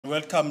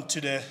welcome to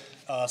the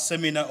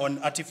seminar on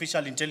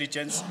artificial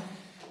intelligence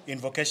in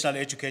vocational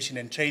education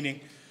and training.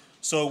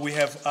 So we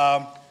have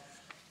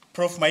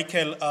Prof.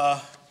 Michael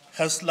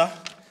Gessler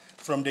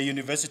from the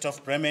University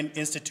of Bremen,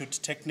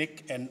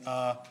 Institut-Technik and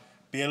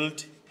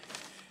Build.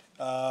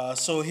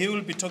 So he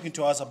will be talking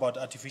to us about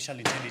artificial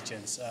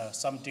intelligence,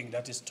 something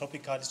that is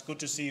topical. It's good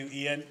to see you,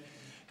 Ian,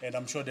 and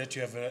I'm sure that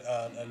you have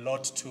a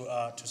lot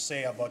to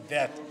say about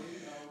that.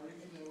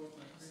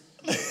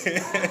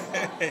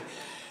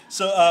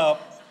 So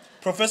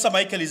Professor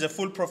Michael is a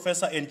full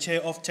professor and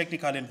chair of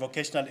technical and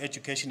vocational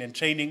education and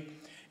training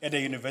at the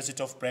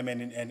University of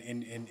Bremen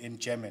in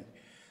Germany,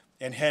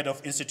 and head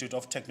of Institute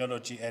of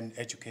Technology and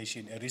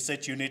Education, a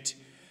research unit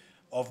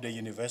of the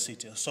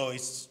university. So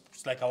it's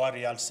like our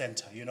real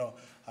center. You know,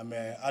 I'm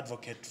an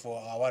advocate for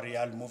our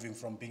real moving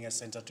from being a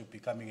center to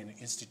becoming an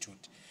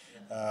institute.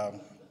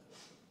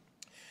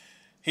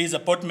 He is a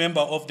board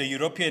member of the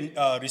European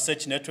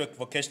Research Network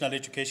Vocational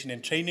Education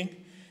and Training,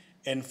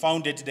 and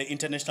founded the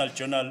International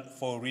Journal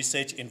for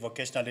Research in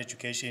Vocational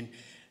Education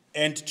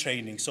and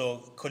Training. So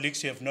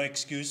colleagues, you have no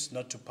excuse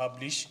not to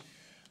publish.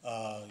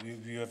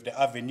 You have the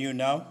avenue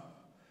now,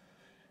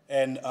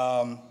 and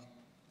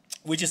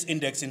which is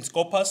indexed in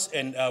Scopus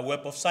and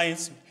Web of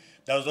Science.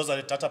 Those are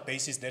the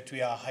databases that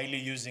we are highly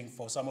using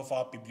for some of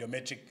our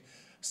bibliometric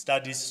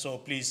studies. So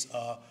please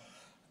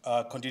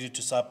continue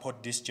to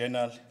support this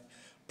journal.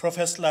 Prof.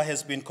 Gessler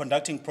has been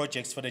conducting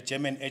projects for the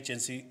German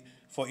Agency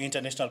for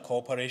International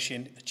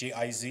Cooperation,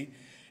 GIZ,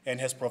 and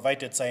has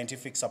provided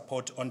scientific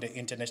support on the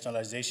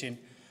internationalization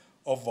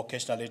of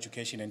vocational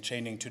education and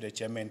training to the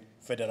German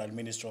Federal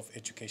Ministry of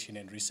Education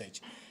and Research.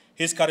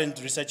 His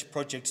current research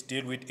projects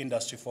deal with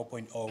Industry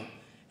 4.0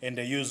 and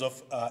the use of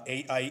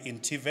AI in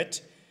TVET,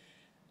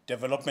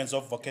 developments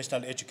of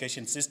vocational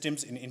education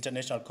systems in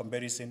international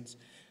comparisons,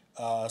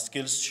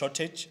 skills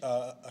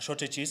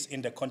shortages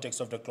in the context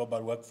of the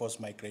global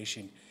workforce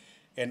migration,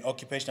 and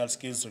occupational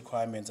skills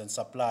requirements and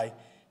supply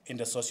in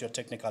the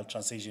socio-technical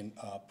transition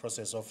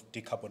process of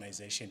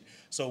decarbonisation.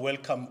 So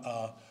welcome,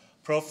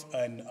 Prof,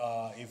 and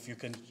if you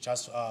can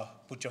just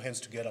put your hands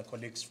together,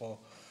 colleagues, for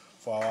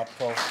our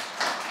Prof.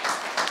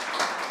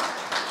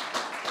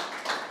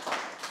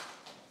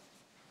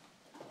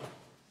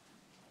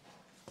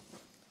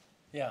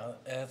 Yeah,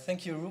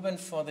 thank you, Ruben,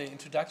 for the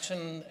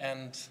introduction,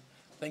 and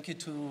thank you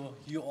to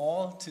you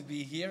all to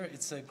be here.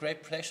 It's a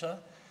great pleasure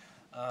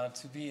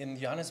to be in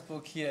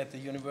Johannesburg here at the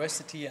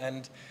university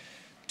and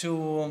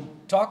to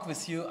talk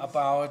with you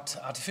about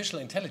artificial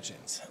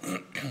intelligence.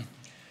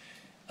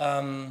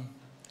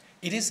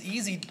 It is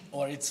easy,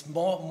 or it's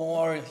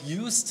more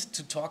used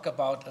to talk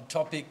about a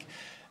topic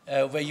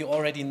where you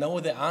already know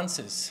the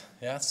answers.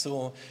 Yeah?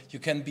 So you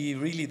can be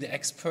really the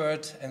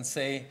expert and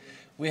say,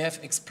 we have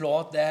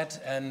explored that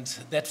and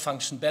that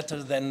functioned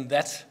better than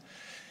that.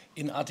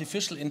 In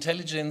artificial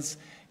intelligence,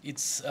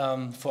 it's,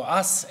 for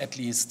us at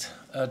least,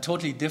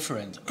 totally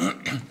different.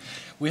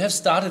 We have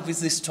started with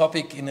this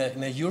topic in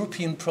a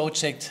European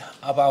project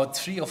about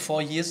 3 or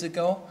 4 years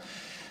ago,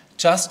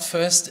 just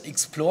first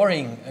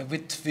exploring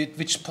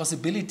which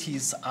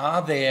possibilities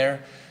are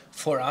there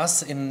for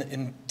us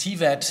in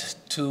TVET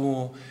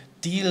to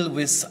deal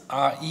with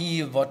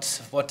RE,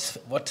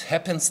 what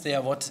happens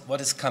there, what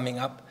is coming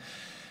up.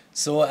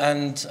 So,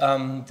 and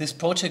this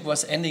project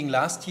was ending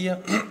last year,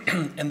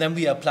 and then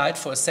we applied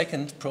for a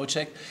second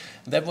project.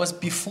 That was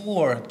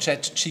before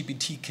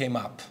ChatGPT came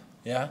up.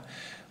 Yeah,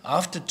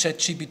 after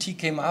ChatGPT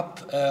came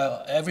up,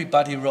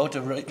 everybody wrote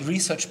a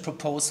research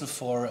proposal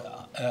for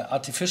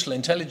artificial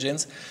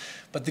intelligence.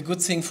 But the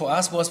good thing for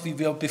us was we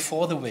were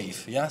before the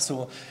wave. Yeah,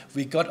 so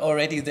we got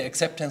already the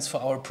acceptance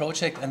for our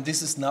project, and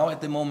this is now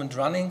at the moment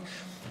running.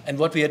 And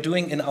what we are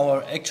doing in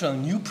our actual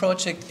new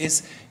project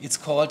is, it's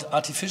called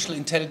Artificial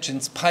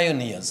Intelligence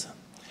Pioneers.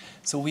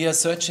 So we are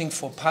searching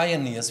for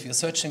pioneers, we are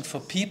searching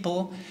for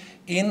people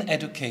in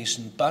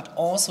education, but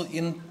also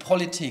in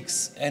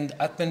politics and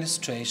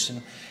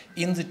administration,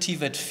 in the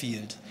TVET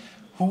field,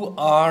 who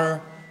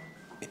are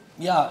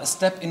a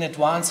step in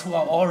advance, who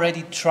are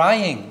already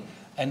trying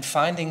and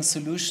finding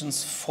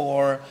solutions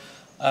for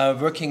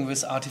working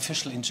with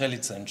artificial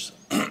intelligence.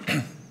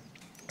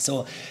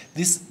 So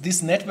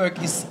this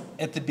network is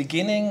at the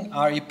beginning,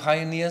 RE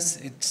Pioneers,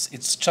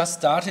 it's just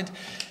started,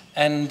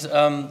 and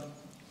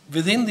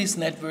within this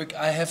network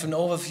I have an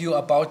overview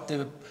about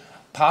the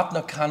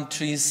partner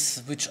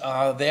countries which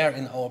are there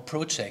in our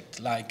project,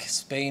 like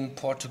Spain,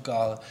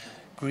 Portugal,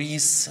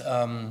 Greece,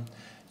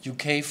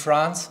 UK,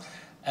 France,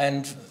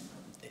 and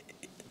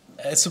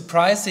a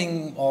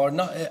surprising or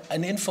not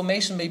an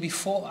information maybe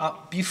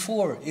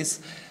before is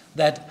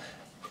that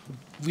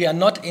we are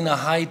not in a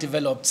high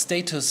developed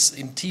status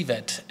in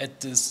TVET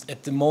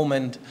at the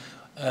moment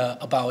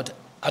about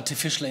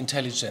artificial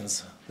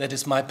intelligence. That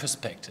is my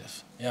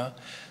perspective. Yeah,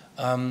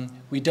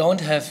 we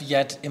don't have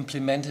yet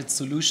implemented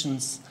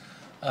solutions.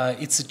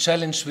 It's a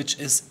challenge which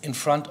is in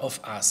front of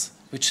us,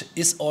 which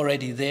is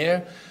already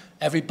there.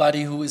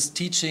 Everybody who is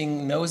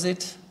teaching knows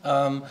it.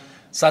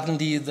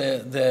 suddenly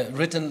the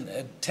written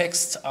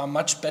texts are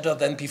much better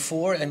than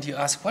before, and you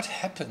ask, what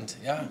happened,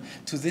 yeah,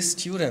 to this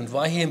student?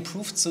 Why he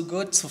improved so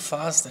good, so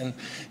fast? And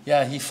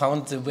yeah, he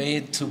found the way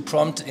to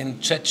prompt in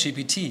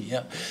ChatGPT,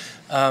 yeah.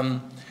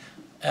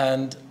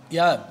 And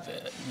yeah,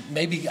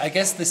 maybe, I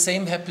guess the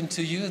same happened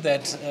to you,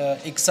 that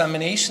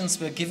examinations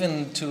were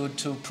given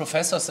to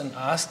professors and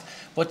asked,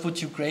 what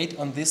would you grade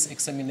on this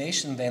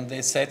examination? Then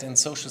they said, in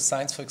social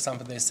science, for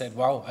example, they said,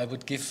 wow, I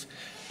would give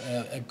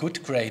a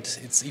good grade.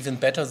 It's even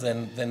better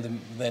than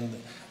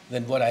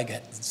what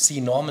I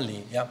see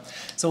normally. Yeah.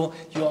 So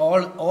you're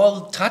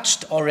all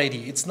touched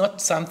already. It's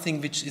not something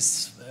which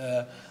is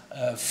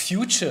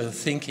future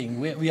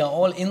thinking. We are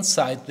all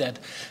inside that.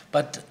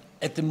 But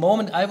at the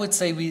moment, I would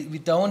say we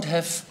don't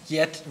have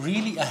yet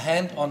really a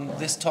hand on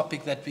this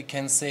topic that we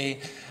can say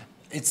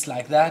it's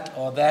like that,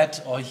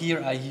 or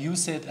here I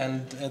use it,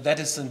 and that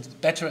is a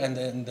better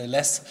and a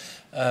less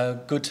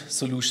good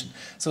solution.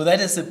 So that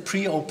is a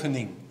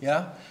pre-opening,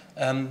 yeah?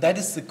 That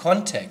is the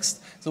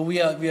context. So we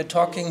are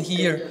talking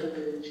here.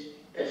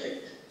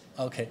 Perfect.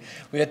 Okay,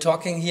 we are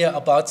talking here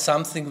about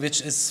something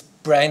which is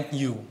brand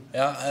new.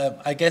 Yeah,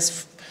 I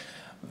guess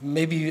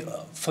maybe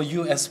for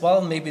you as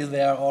well. Maybe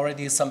there are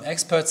already some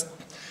experts.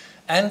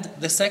 And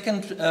the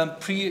second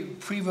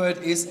pre-word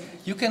is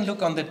you can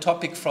look on the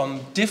topic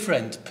from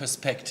different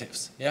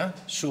perspectives. Yeah,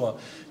 sure.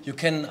 You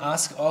can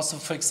ask also,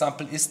 for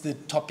example, is the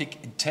topic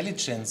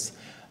intelligence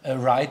a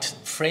right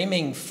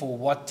framing for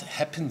what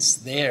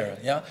happens there?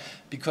 Yeah,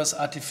 because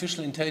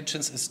artificial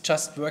intelligence is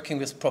just working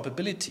with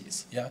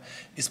probabilities. Yeah,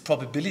 is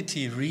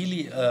probability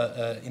really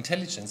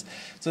intelligence?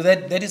 So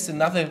that is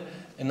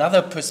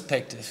another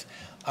perspective.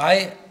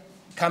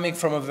 Coming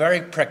from a very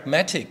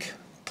pragmatic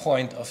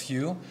point of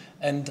view,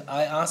 and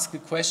I ask the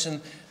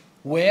question,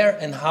 where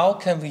and how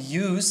can we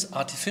use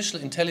artificial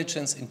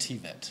intelligence in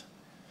TVET?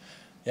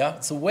 Yeah,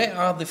 so where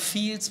are the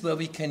fields where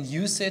we can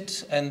use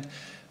it, and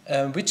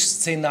which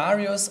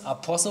scenarios are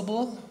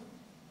possible,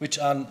 which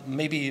are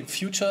maybe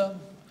future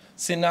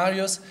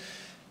scenarios,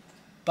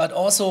 but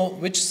also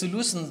which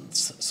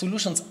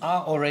solutions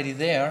are already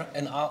there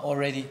and are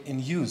already in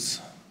use.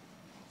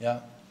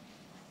 Yeah.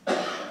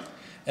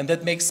 And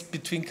that makes,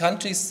 between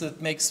countries, that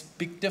makes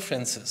big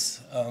differences.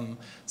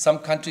 Some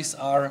countries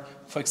are,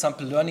 for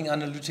example, learning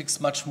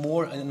analytics much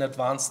more in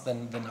advance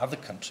than other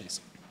countries.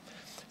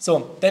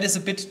 So that is a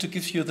bit to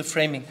give you the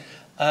framing.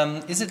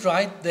 Is it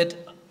right that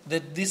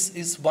this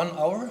is 1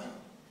 hour?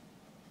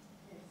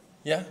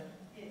 Yeah?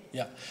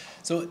 Yeah.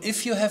 So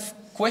if you have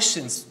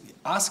questions,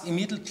 ask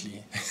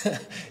immediately.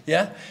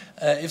 Yeah?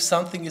 If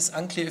something is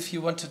unclear, if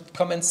you want to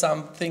comment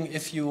something,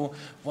 if you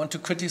want to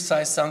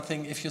criticize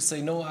something, if you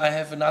say, no, I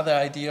have another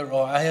idea,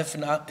 or I have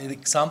an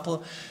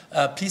example,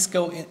 please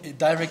go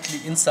directly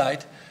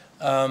inside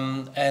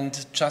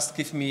and just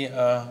give me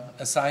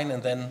a sign,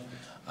 and then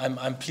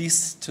I'm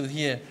pleased to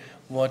hear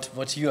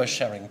what you are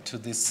sharing to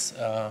this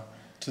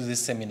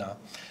seminar.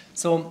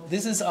 So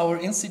this is our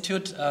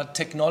Institute,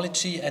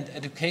 Technology and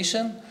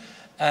Education,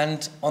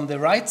 and on the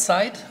right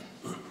side,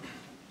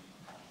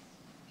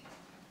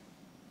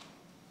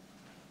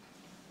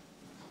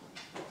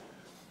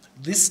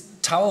 this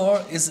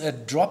tower is a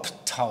drop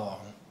tower.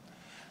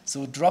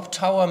 So drop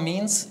tower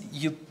means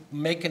you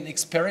make an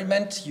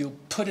experiment, you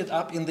put it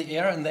up in the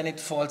air, and then it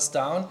falls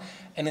down.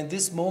 And in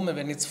this moment,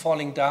 when it's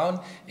falling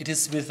down, it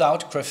is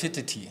without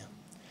gravidity.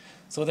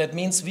 So that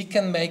means we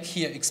can make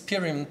here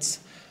experiments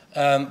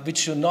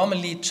which you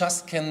normally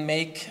just can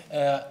make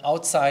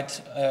outside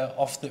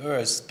of the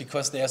Earth,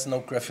 because there's no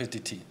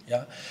gravidity.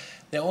 Yeah?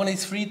 There are only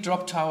 3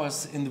 drop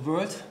towers in the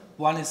world.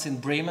 One is in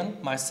Bremen,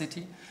 my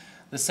city.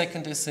 The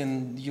second is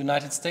in the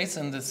United States,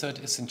 and the third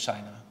is in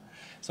China.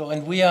 So,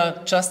 and we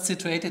are just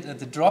situated at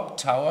the drop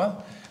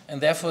tower, and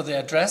therefore the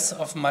address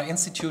of my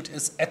institute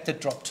is at the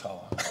drop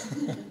tower.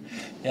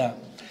 Yeah.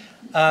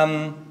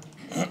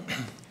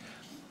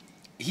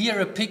 Here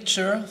a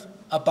picture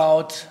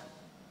about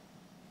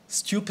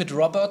stupid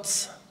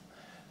robots.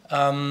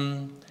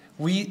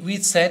 We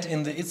said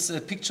it's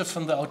a picture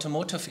from the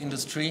automotive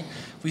industry.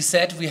 We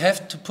said we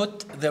have to put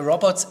the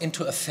robots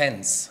into a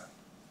fence.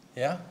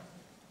 Yeah.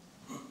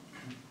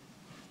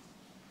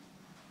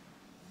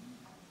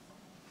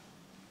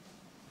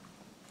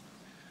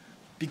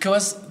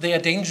 Because they are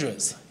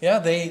dangerous. Yeah,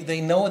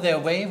 they know their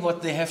way,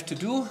 what they have to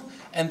do,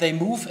 and they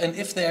move. And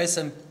if there's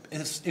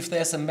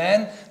a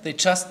man, they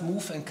just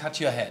move and cut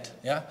your head.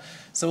 Yeah.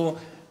 So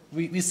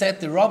we said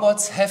the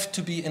robots have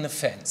to be in a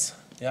fence.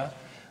 Yeah.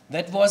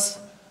 That was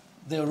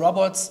the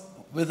robots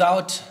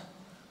without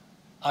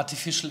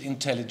artificial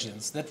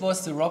intelligence. That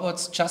was the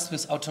robots just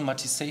with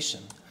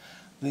automatization.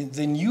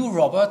 The new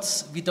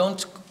robots, we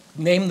don't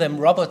name them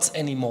robots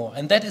anymore,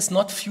 and that is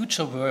not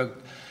future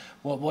work.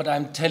 What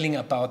I'm telling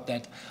about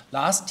that.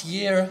 Last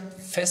year,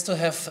 Festo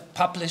have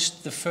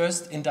published the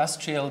first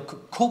industrial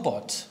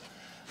cobot.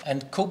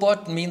 And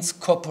cobot means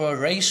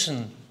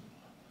corporation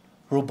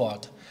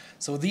robot.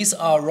 So these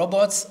are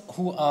robots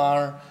who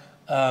are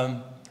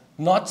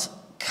not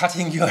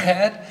cutting your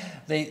head,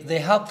 they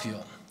help you.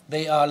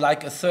 They are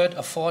like a third,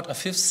 a fourth, a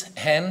fifth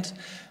hand,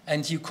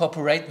 and you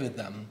cooperate with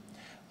them.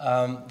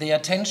 They are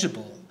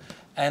tangible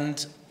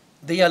and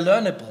they are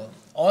learnable.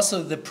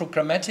 Also, the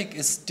programmatic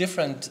is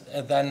different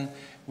than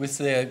with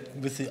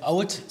the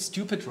old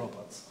stupid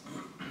robots.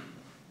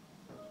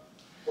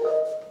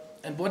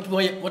 And what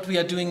we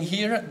are doing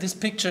here, this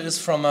picture is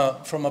from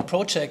a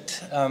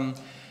project.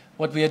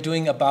 What we are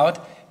doing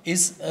about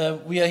is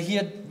we are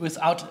here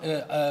without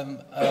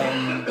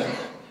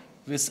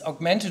with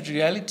augmented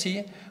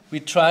reality. We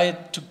try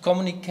to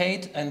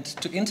communicate and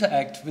to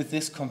interact with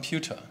this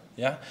computer,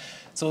 yeah,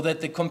 so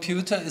that the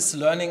computer is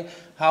learning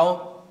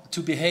how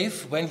to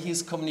behave when he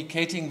is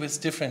communicating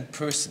with different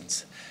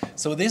persons.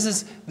 So this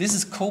is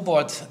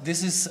cobot.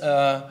 This is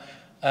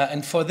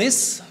and for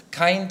this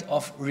kind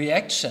of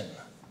reaction,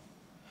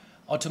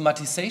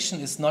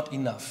 automatization is not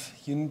enough.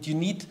 You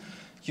need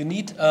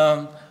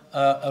a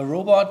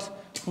robot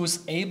who's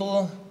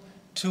able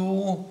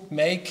to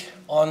make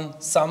on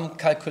some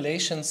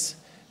calculations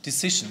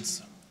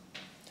decisions.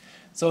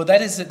 So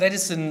that is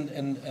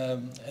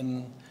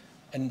an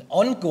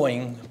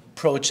ongoing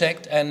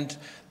project, and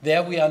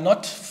there we are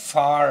not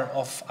far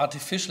of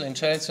artificial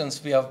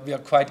intelligence. We are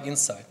quite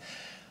inside.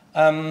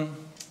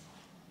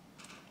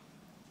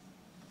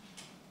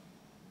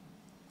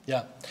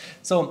 Yeah.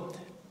 So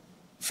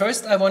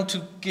first, I want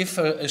to give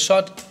a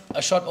short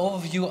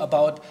overview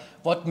about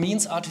what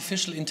means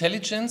artificial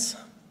intelligence.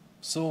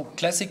 So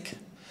classic,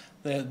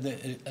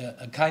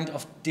 a kind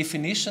of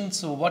definition.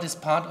 So what is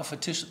part of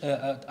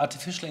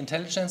artificial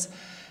intelligence?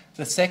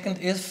 The second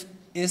is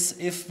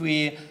if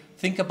we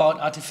think about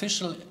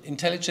artificial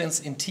intelligence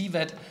in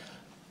TVET,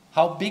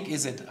 how big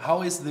is it?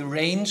 How is the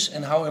range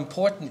and how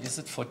important is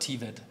it for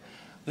TVET?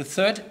 The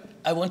third,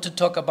 I want to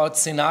talk about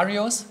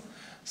scenarios.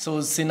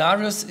 So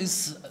scenarios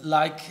is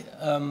like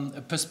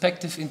a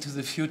perspective into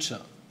the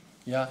future.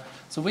 Yeah.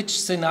 So which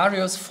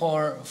scenarios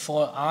for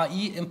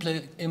RE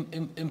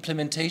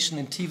implementation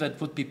in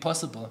TVET would be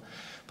possible?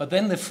 But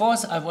then the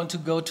fourth, I want to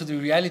go to the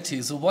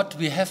reality. So what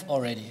we have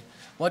already,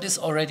 what is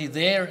already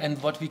there,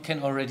 and what we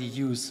can already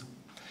use.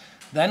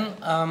 Then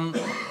on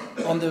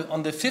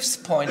the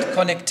fifth point,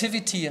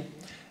 connectivity.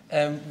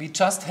 We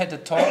just had a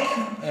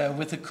talk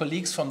with the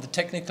colleagues from the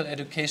technical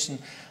education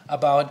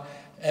about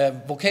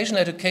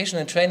vocational education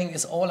and training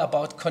is all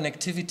about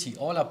connectivity,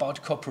 all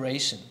about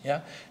cooperation.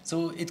 Yeah?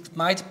 So it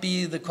might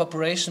be the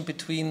cooperation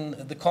between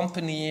the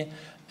company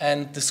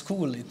and the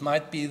school. It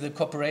might be the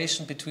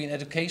cooperation between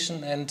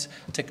education and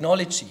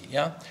technology.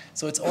 Yeah?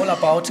 So it's all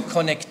about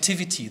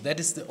connectivity.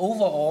 That is the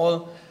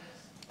overall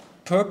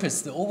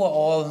purpose, the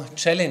overall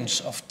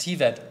challenge of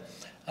TVET.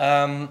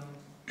 And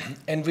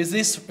with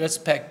this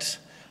respect,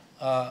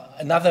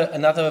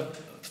 another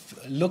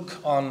look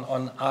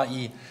on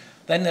RE.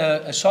 Then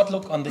a short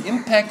look on the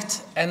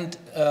impact, and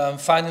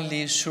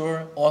finally,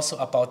 also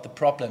about the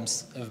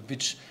problems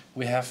which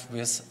we have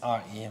with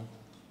RE.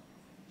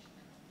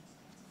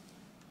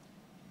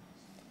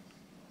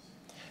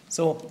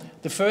 So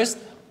the first,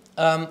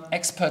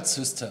 expert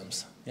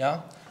systems.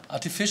 Yeah,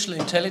 artificial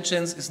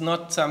intelligence is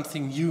not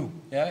something new.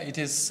 Yeah, it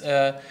is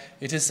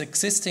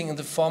existing in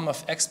the form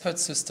of expert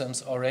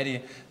systems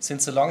already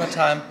since a longer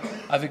time.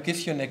 I will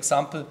give you an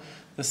example.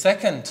 The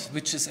second,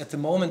 which is at the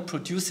moment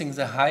producing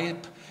the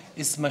hype,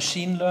 is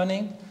machine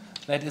learning.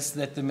 That is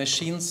that the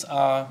machines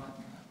are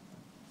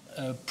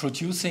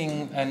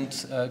producing and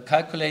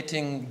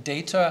calculating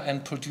data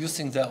and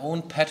producing their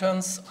own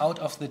patterns out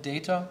of the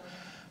data.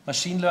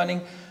 Machine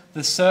learning.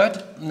 The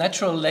third,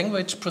 natural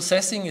language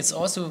processing, is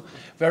also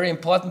very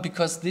important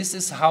because this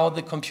is how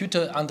the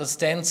computer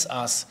understands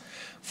us.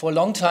 For a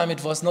long time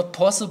it was not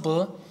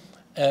possible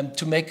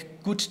to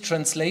make good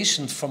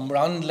translations from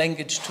one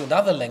language to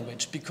another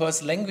language,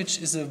 because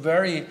language is a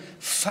very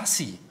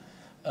fussy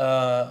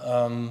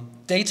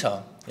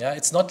data. Yeah,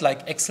 it's not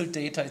like Excel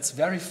data, it's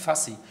very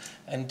fussy.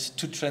 And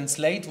to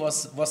translate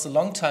was a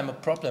long time a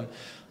problem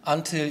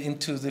until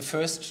into the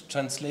first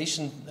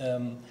translation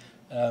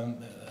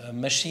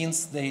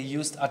machines, they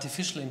used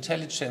artificial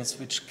intelligence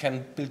which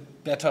can build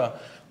better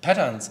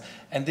patterns.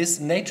 And this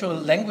natural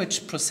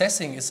language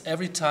processing is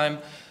every time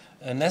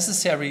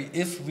necessary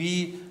if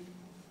we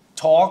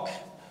talk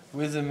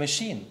with a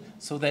machine,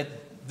 so that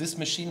this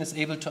machine is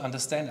able to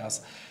understand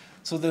us.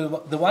 So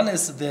the one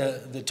is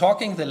the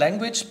talking, the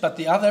language, but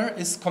the other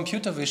is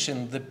computer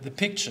vision, the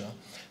picture.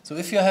 So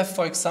if you have,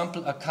 for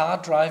example, a car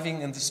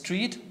driving in the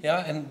street,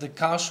 yeah, and the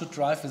car should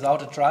drive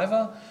without a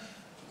driver,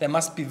 there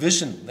must be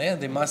vision. Yeah?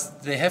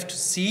 They have to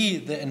see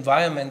the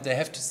environment, they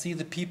have to see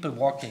the people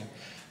walking.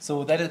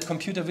 So that is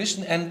computer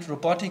vision, and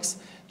robotics,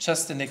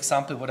 just an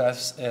example what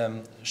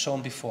I've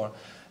shown before.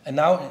 And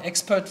now an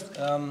expert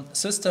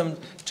system,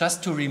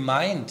 just to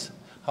remind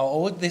how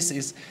old this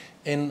is.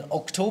 In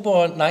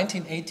October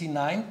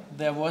 1989,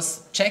 there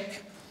was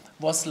Czech,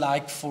 was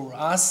like for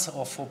us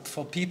or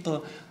for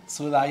people,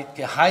 so like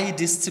a high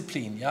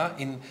discipline. Yeah,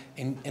 in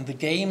the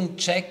game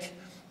Czech,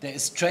 there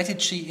is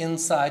strategy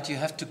inside. You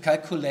have to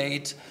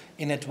calculate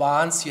in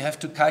advance. You have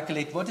to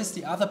calculate what is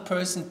the other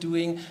person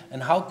doing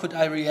and how could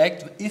I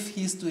react if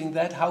he's doing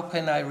that. How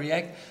can I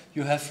react?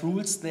 You have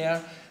rules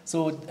there.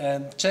 So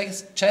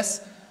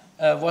chess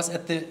was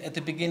at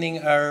the beginning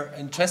an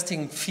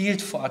interesting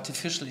field for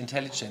artificial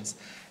intelligence.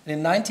 And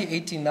in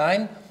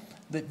 1989,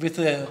 with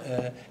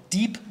a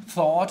deep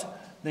thought,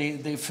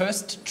 they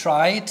first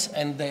tried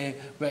and they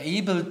were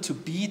able to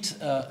beat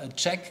a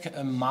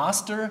Czech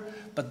master,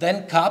 but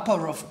then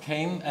Kasparov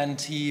came and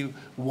he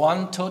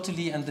won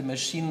totally and the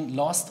machine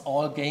lost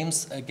all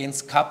games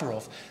against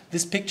Kasparov.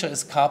 This picture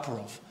is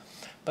Kasparov.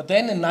 But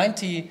then in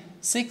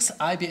 1996,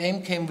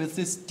 IBM came with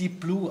this Deep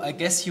Blue, I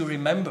guess you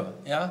remember,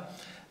 yeah?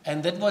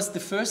 And that was the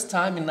first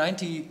time in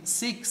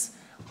 1996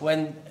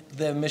 when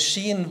the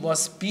machine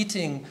was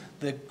beating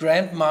the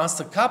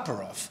Grandmaster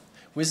Kasparov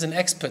with an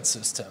expert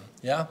system,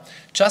 yeah?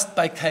 Just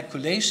by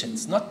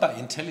calculations, not by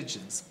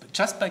intelligence, but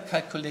just by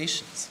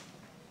calculations.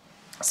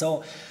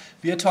 So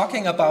we are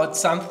talking about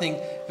something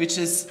which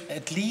is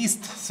at least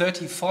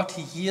 30,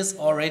 40 years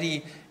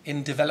already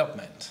in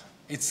development.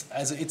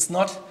 It's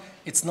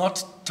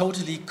not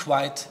totally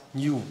quite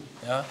new,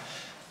 yeah?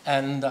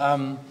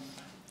 And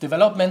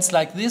developments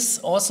like this,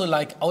 also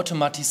like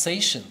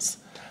automatizations,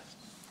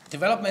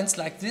 developments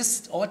like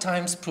this all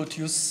times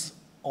produce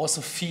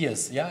also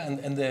fears, yeah?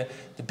 And the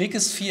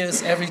biggest fear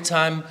is every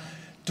time,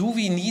 do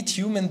we need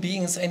human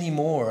beings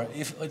anymore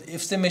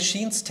if the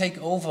machines take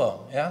over,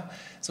 yeah?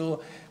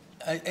 So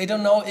I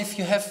don't know if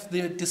you have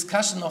the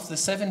discussion of the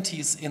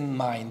 70s in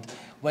mind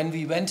when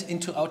we went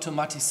into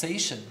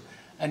automatization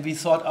and we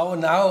thought, oh,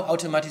 now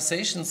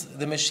automatizations,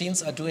 the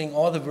machines are doing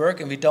all the work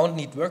and we don't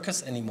need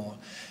workers anymore.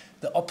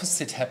 The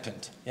opposite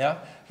happened, yeah?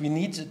 We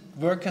need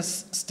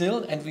workers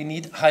still and we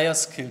need higher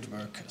skilled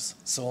workers.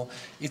 So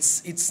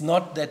it's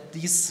not that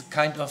these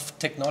kind of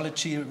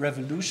technology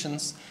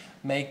revolutions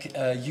make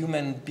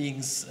human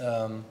beings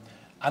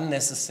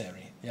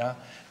unnecessary, yeah?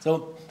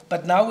 So,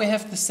 but now we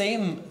have the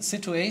same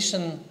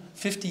situation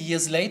 50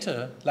 years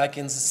later, like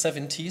in the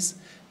 70s.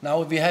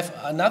 Now we have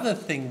another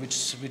thing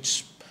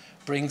which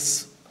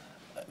brings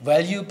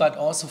value but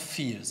also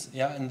fears,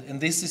 yeah? And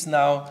this is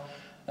now,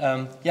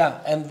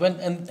 yeah, and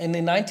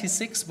in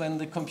 96, when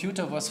the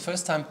computer was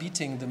first time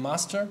beating the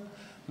master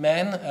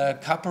man,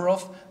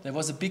 Kasparov, there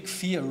was a big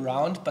fear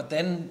around, but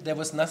then there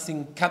was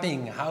nothing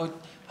coming how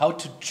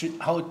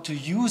to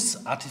use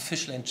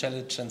artificial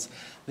intelligence.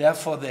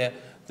 Therefore, the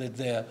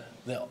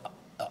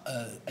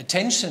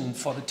attention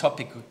for the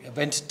topic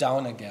went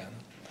down again.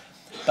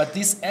 But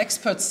these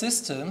expert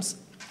systems,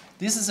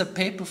 this is a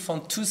paper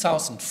from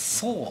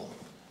 2004.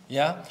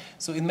 Yeah,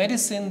 so in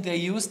medicine they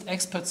used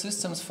expert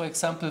systems, for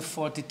example,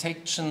 for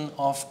detection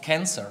of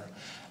cancer.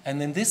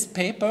 And in this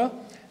paper,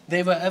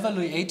 they were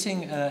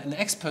evaluating an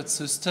expert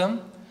system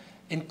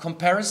in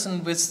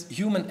comparison with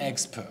human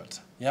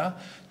expert. Yeah,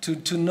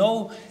 to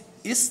know,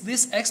 is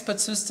this expert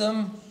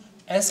system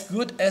as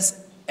good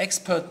as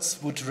experts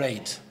would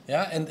rate?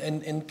 Yeah, and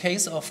in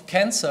case of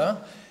cancer,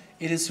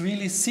 it is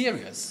really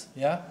serious.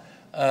 Yeah,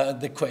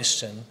 the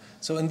question.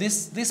 So in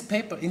this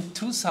paper in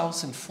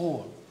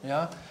 2004,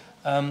 yeah.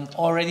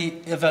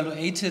 Already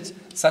evaluated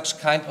such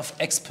kind of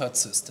expert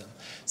system.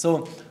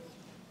 So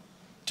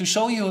to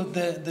show you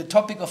the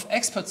topic of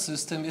expert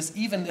system is,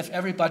 even if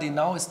everybody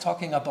now is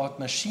talking about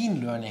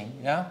machine learning,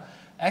 yeah,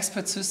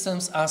 expert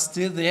systems are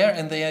still there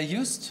and they are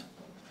used.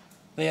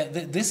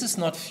 This is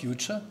not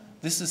future,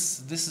 this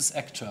is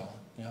actual.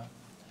 Yeah.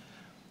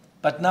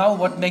 But now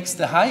what makes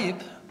the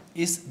hype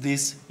is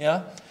this.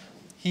 Yeah.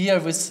 Here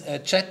with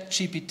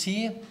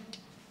ChatGPT,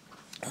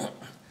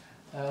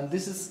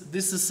 this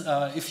is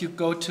if you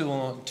go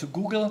to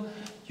Google,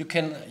 you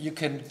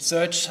can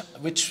search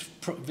which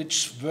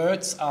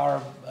words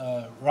are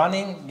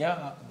running.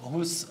 Yeah,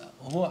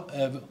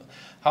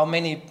 how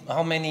many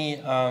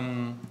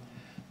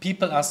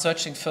people are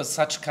searching for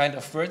such kind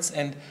of words,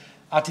 and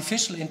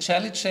artificial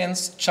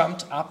intelligence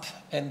jumped up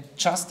and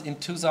just in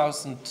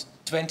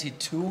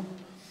 2022,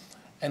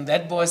 and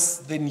that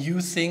was the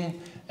new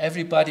thing.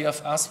 Everybody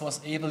of us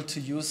was able to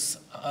use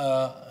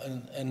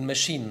a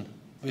machine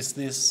with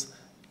this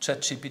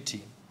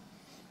ChatGPT.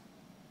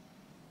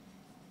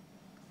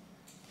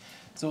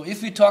 So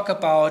if we talk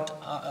about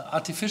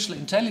artificial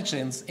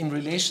intelligence in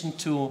relation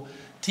to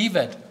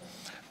TVET,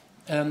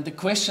 the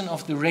question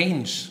of the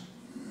range,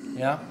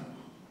 yeah.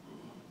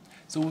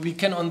 So we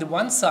can on the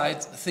one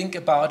side think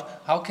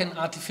about how can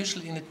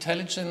artificial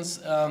intelligence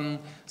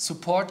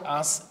support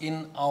us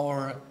in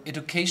our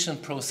education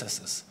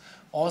processes,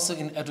 also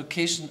in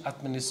education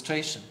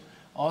administration,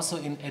 also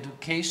in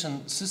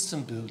education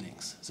system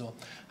buildings. So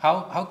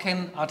how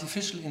can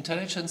artificial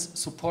intelligence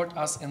support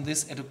us in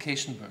this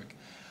education work?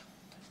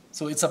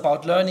 So it's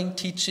about learning,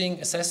 teaching,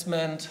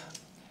 assessment.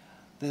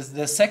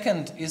 The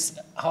second is,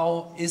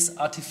 how is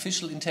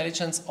artificial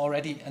intelligence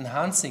already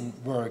enhancing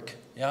work?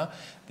 Yeah?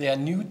 There are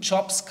new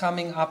jobs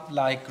coming up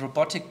like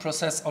robotic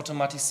process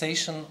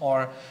automatization,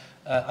 or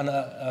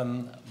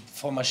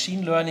for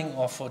machine learning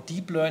or for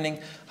deep learning,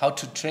 how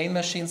to train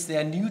machines. There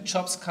are new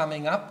jobs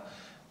coming up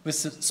with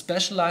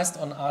specialized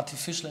on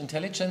artificial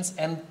intelligence,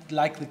 and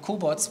like the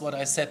cobots, what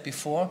I said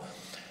before,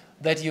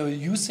 that you're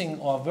using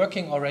or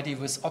working already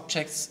with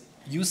objects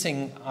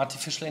using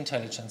artificial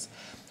intelligence.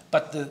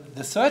 But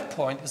the third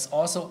point is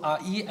also,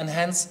 AI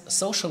enhance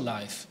social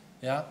life.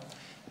 Yeah.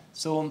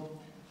 So,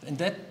 and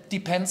that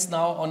depends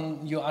now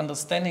on your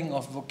understanding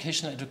of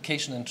vocational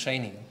education and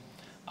training.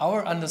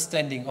 Our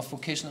understanding of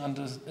vocational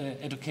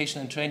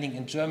education and training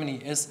in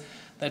Germany is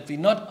that we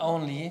not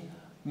only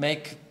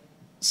make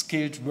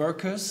skilled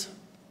workers,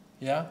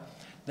 yeah,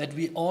 that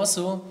we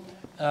also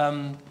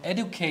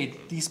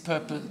educate these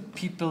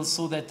people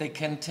so that they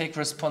can take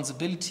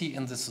responsibility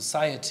in the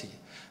society,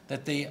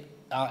 that they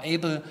are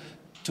able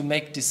to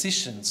make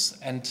decisions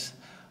and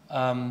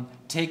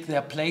take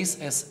their place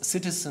as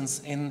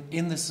citizens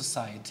in the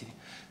society.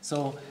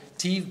 So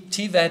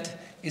TVET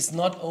is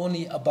not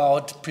only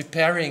about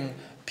preparing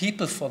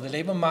people for the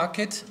labor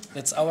market,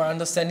 that's our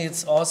understanding,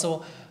 it's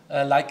also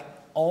like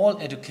all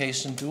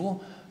education do,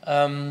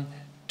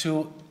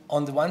 to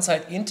on the one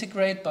side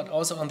integrate, but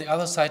also on the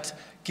other side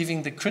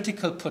giving the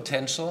critical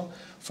potential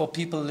for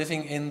people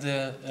living in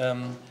the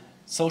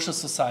social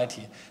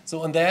society.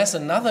 So, and there's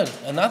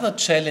another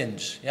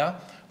challenge, yeah?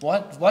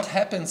 What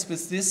happens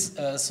with this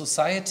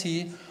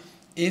society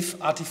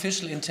if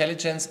artificial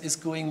intelligence is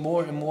going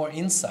more and more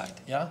inside,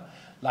 yeah?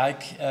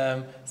 Like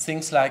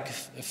things like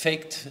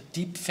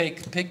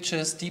deep-fake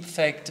pictures,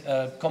 deep-fake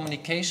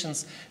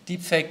communications,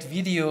 deep-fake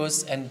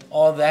videos and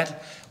all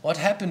that. What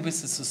happened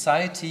with the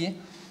society?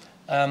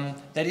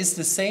 That is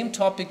the same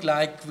topic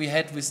like we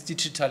had with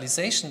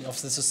digitalization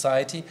of the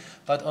society,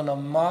 but on a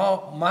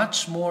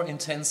much more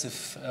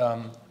intensive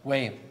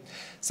way.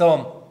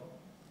 So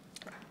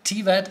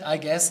TVET, I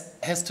guess,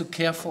 has to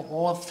care for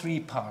all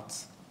three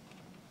parts.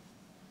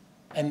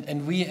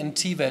 And we in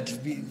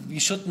TVET, we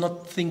should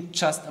not think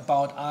just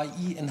about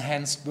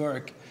IE-enhanced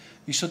work.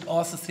 We should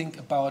also think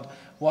about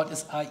what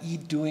is IE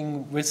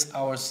doing with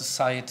our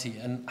society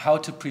and how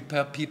to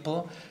prepare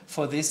people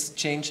for this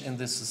change in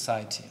this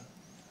society.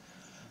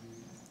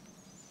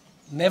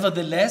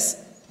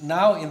 Nevertheless,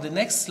 now in the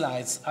next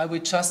slides, I will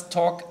just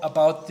talk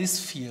about this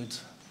field,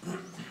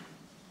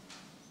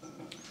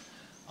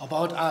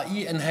 about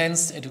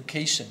IE-enhanced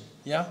education.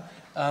 Yeah,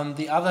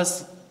 the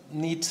others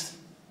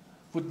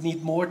would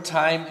need more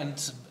time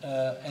and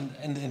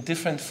a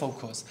different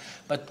focus.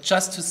 But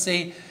just to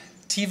say,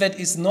 TVET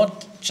is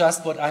not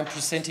just what I'm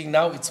presenting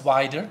now; it's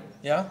wider.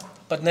 Yeah,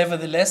 but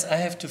nevertheless, I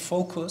have to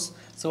focus.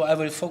 So I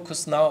will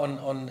focus now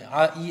on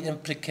IE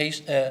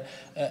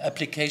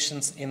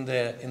applications in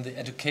the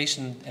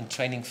education and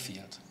training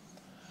field.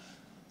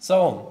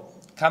 So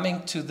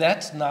coming to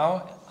that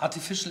now,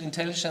 artificial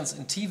intelligence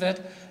in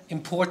TVET,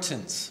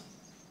 importance.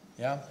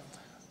 Yeah.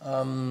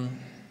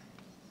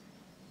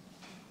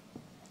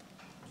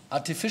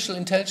 Artificial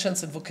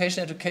intelligence in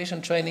vocational education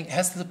and training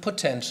has the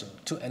potential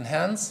to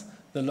enhance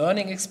the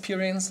learning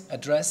experience,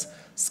 address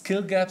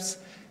skill gaps,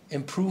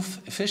 improve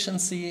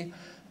efficiency,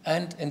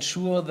 and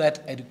ensure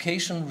that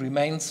education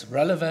remains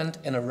relevant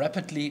in a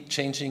rapidly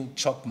changing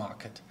job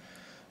market.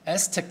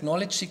 As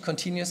technology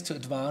continues to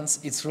advance,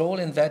 its role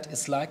in VET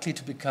is likely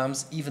to become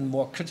even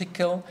more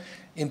critical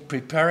in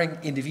preparing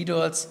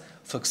individuals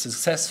for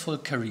successful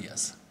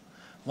careers.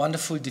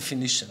 Wonderful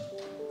definition.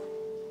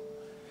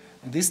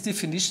 And this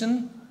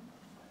definition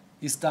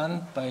is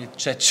done by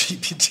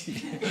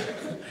ChatGPT.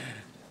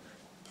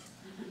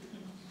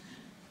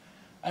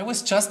 I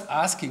was just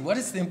asking, what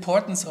is the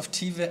importance of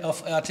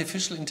of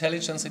artificial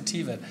intelligence in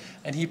TVET?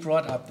 And he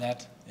brought up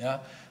that, yeah.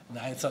 And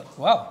I thought,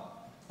 wow,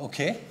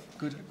 okay,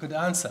 good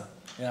answer,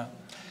 yeah.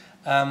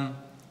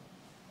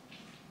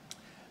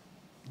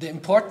 The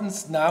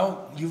importance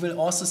now you will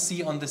also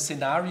see on the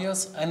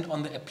scenarios and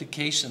on the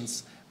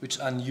applications which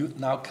are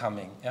now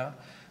coming, yeah.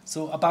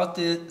 So about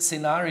the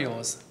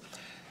scenarios,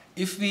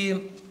 if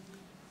we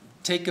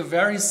take a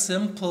very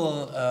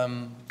simple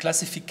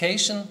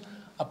classification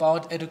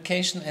about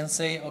education and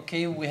say,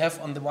 okay, we have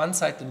on the one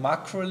side the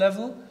macro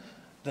level,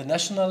 the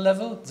national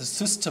level, the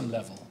system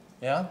level,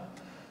 yeah?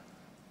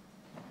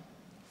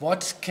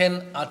 What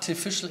can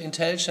artificial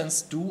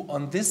intelligence do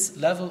on this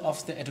level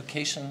of the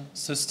education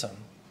system?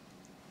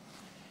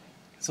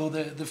 So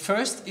the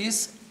first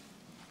is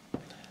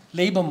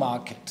labor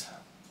market.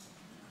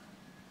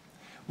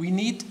 We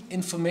need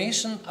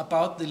information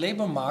about the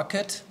labor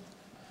market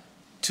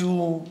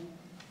to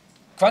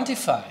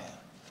quantify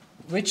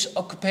which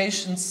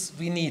occupations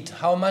we need,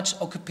 how much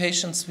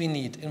occupations we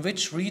need, in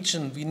which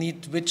region we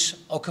need which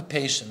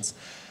occupations,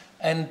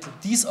 and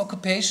these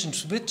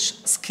occupations,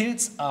 which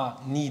skills are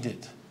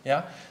needed.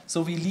 Yeah?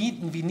 So we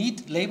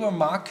need labor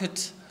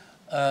market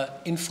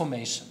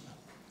information.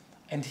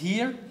 And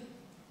here,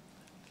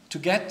 to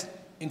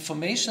get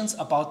informations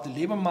about the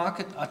labor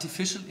market,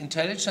 artificial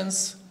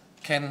intelligence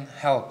can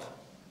help.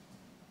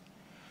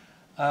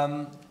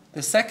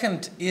 The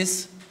second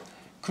is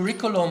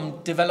curriculum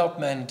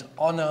development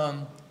on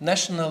a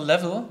national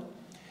level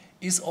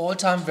is all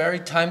time very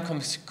time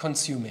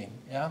consuming.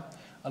 Yeah?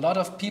 A lot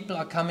of people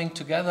are coming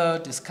together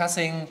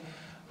discussing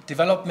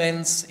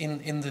developments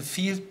in the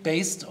field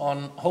based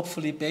on,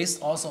 hopefully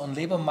based also on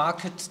labor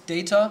market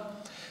data,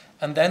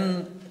 and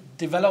then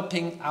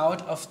developing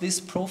out of these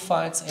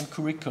profiles and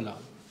curricula.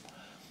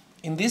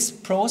 In this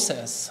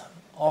process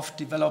of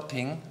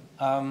developing,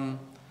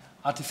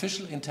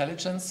 artificial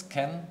intelligence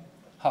can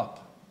help.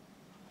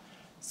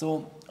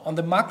 So on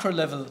the macro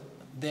level,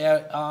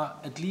 there are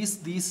at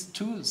least these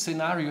two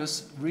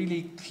scenarios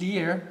really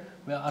clear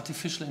where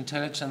artificial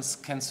intelligence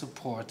can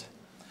support.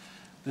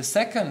 The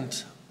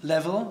second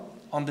level,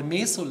 on the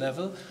meso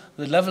level,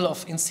 the level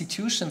of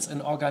institutions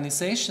and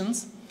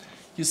organizations,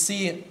 you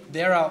see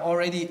there are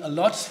already a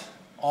lot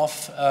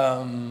of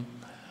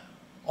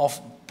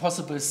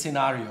possible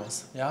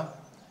scenarios. Yeah?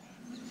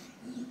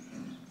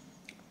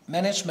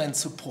 Management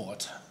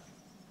support.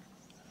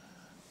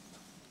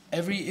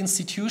 Every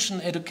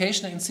institution,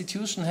 educational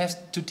institution, has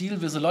to deal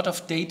with a lot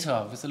of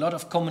data, with a lot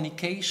of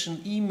communication,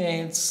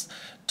 emails,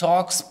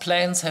 talks,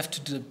 plans have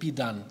to be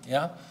done.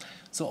 Yeah?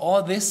 So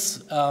all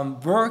this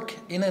work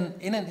in an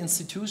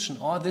institution,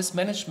 all this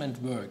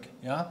management work,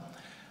 yeah,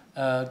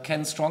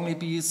 can strongly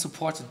be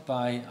supported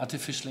by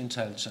artificial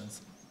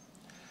intelligence.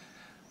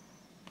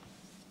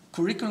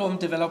 Curriculum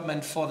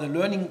development for the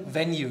learning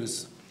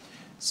venues.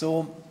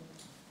 So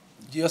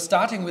you're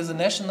starting with a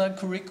national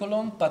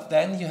curriculum, but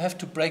then you have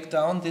to break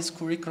down this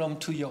curriculum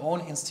to your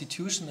own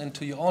institution and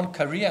to your own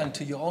career and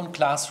to your own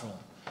classroom.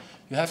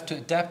 You have to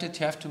adapt it,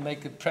 you have to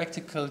make it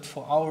practical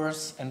for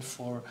hours and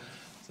for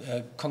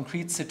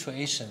concrete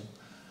situation.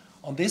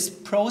 On this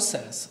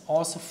process,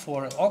 also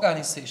for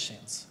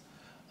organizations,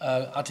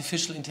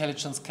 artificial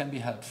intelligence can be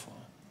helpful.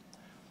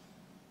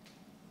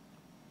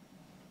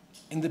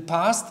 In the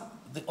past,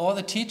 all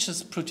the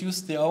teachers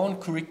produced their own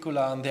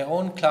curricula and their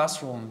own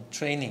classroom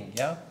training.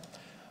 Yeah?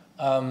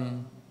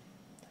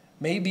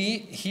 Maybe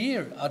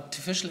here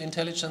artificial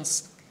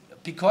intelligence,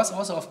 because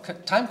also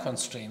of time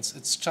constraints,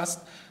 it's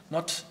just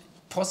not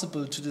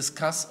possible to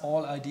discuss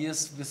all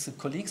ideas with the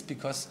colleagues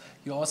because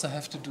you also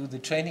have to do the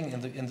training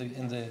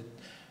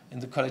in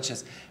the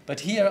colleges.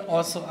 But here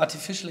also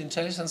artificial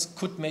intelligence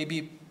could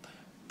maybe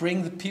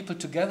bring the people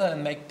together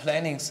and make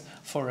plannings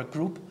for a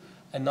group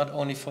and not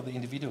only for the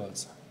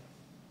individuals.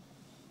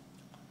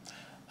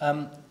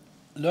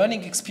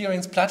 Learning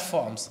experience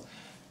platforms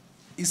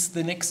is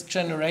the next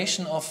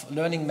generation of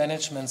learning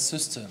management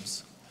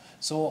systems.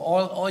 So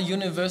all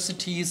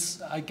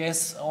universities, I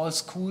guess all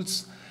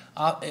schools,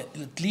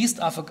 at least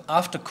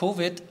after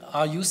COVID,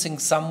 are using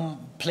some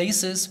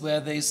places where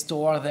they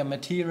store their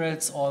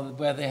materials or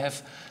where they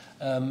have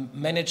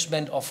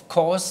management of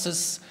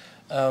courses,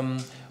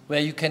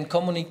 where you can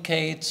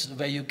communicate,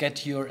 where you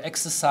get your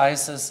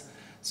exercises.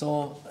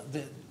 So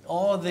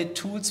all the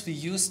tools we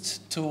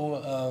used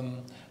to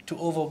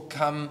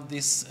overcome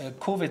this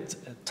COVID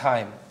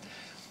time.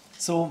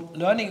 So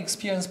learning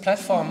experience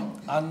platforms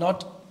are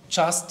not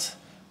just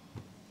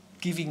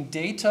giving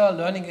data.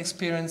 Learning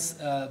experience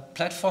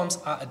platforms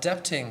are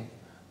adapting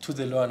to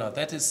the learner.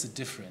 That is the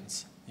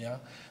difference. Yeah?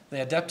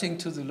 They're adapting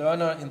to the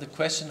learner in the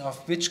question of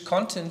which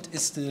content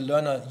is the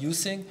learner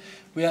using.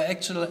 We are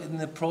actually in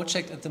the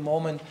project at the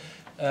moment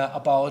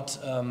about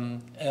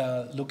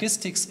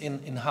logistics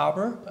in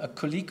harbor. A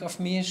colleague of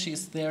me,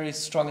 she's very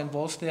strong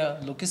involved there,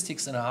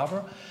 logistics in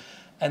harbor.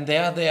 And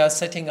there they are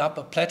setting up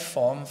a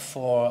platform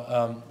for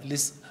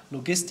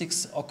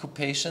logistics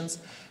occupations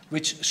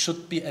which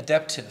should be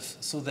adaptive,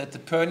 so that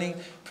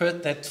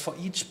that for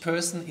each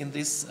person in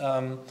this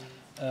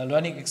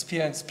learning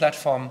experience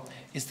platform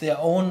is their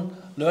own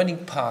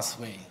learning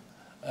pathway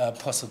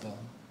possible.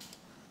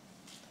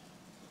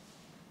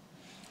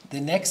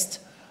 The next,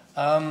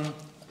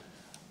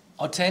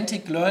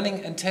 authentic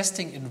learning and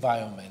testing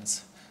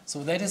environments.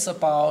 So that is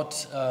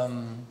about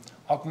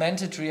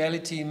augmented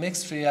reality,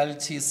 mixed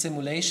reality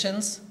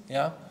simulations.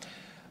 Yeah,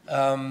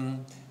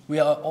 we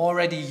are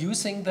already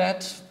using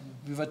that.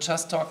 We were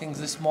just talking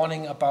this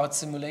morning about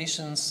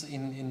simulations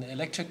in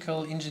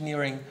electrical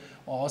engineering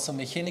or also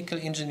mechanical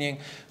engineering.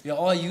 We are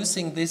all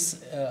using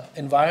these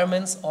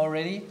environments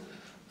already.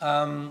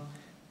 And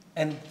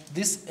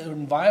these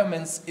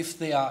environments, if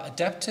they are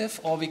adaptive,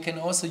 or we can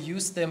also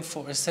use them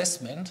for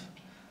assessment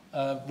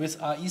with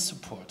RE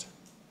support.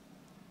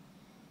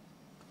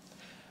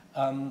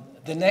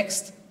 The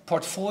next,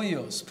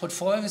 portfolios.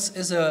 Portfolios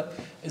is a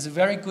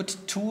very good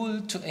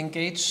tool to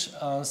engage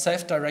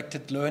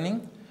self-directed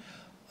learning.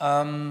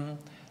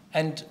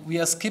 And we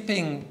are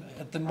skipping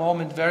at the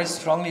moment very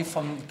strongly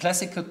from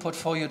classical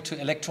portfolio to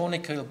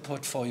electronic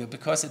portfolio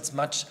because it's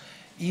much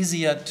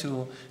easier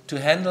to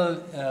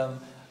handle.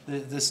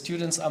 The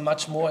students are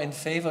much more in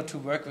favor to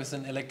work with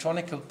an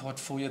electronic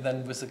portfolio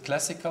than with a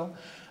classical,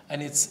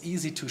 and it's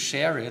easy to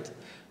share it.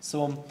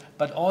 So,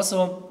 but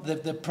also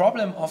the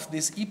problem of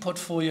this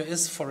e-portfolio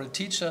is for a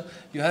teacher,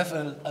 you have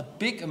a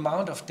big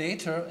amount of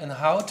data and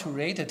how to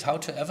rate it, how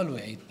to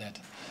evaluate that.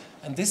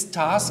 And this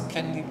task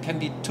can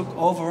be took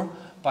over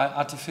by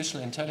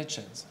artificial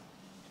intelligence.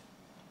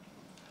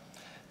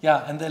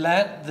 Yeah, and the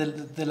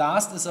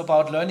last is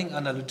about learning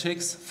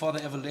analytics for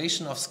the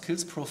evaluation of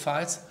skills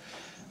profiles.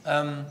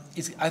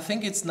 I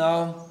think it's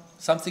now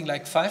something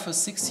like 5 or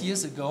 6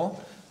 years ago,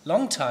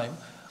 long time,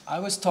 I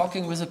was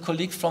talking with a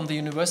colleague from the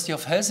University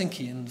of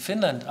Helsinki in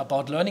Finland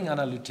about learning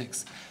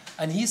analytics.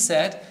 And he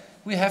said,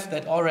 we have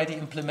that already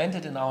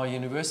implemented in our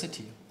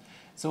university.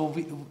 So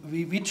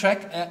we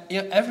track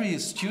every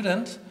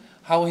student,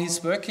 how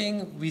he's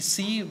working. We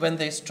see when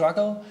they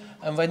struggle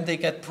and when they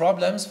get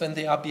problems, when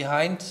they are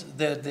behind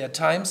their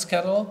time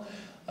schedule.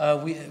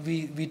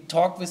 We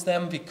talk with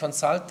them, we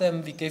consult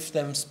them, we give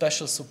them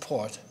special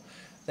support.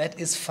 That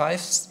is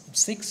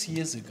 5-6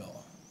 years ago.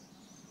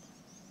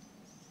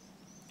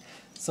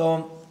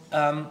 So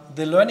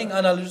the learning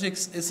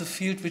analytics is a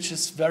field which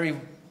is very,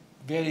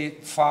 very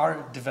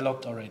far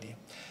developed already.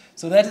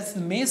 So that is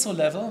the meso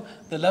level,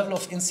 the level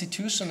of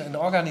institution and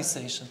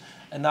organization.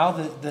 And now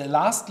the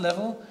last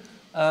level,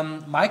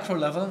 micro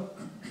level,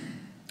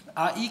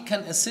 RE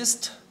can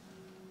assist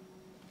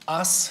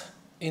us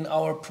in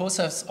our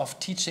process of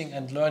teaching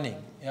and learning.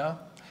 Yeah,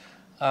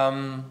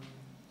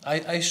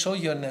 I show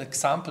you an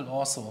example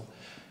also,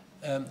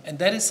 and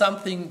that is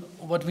something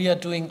what we are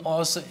doing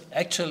also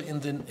actually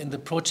in the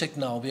project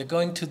now. We are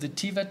going to the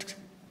TVET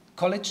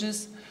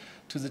colleges,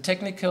 to the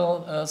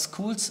technical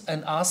schools,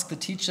 and ask the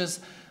teachers,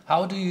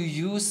 how do you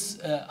use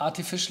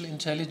artificial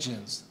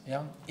intelligence,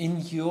 yeah,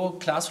 in your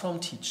classroom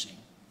teaching?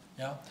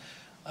 Yeah,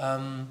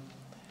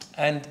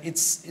 and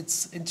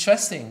it's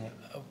interesting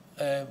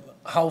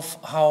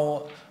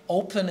how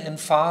open and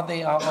far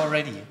they are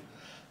already.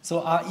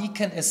 So RE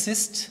can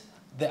assist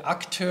the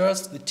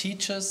actors, the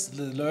teachers,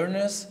 the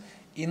learners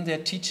in their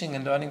teaching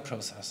and learning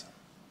process.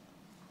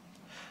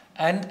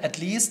 And at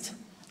least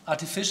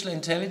artificial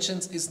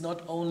intelligence is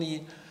not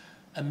only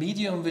a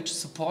medium which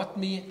supports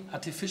me,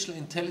 artificial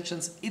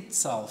intelligence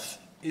itself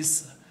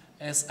is,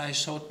 as I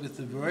showed with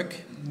the work,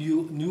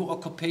 new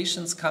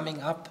occupations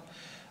coming up,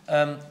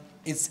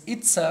 it's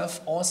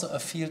itself also a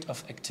field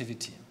of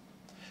activity.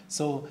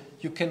 So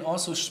you can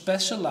also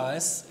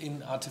specialize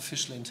in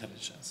artificial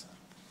intelligence.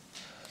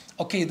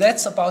 Okay,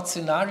 that's about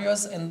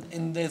scenarios, and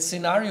in the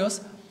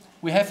scenarios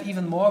we have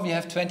even more. We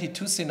have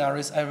 22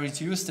 scenarios. I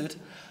reduced it.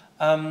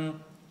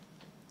 And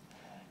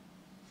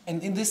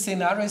in these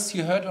scenarios,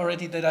 you heard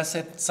already that I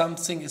said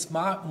something is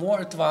more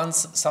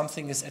advanced,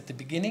 something is at the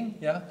beginning.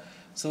 Yeah.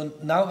 So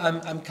now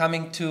I'm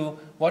coming to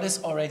what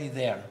is already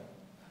there.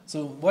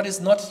 So what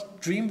is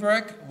not dream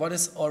work, what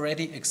is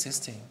already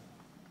existing.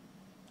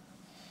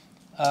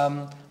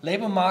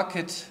 Labor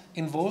market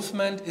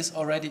involvement is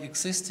already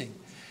existing.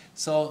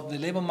 So the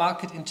labor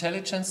market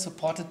intelligence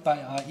supported by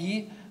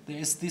RE, there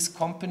is this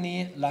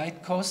company,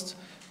 Lightcoast,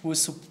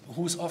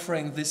 who's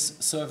offering this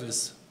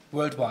service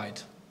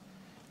worldwide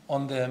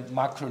on the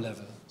macro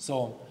level.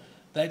 So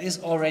that is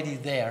already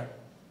there.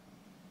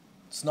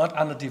 It's not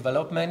under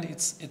development,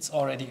 it's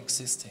already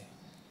existing.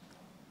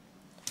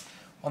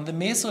 On the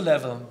meso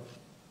level,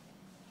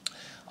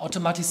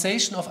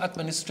 automatization of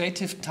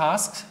administrative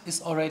tasks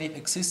is already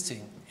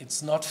existing.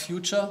 It's not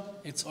future,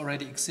 it's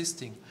already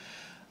existing.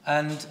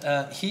 And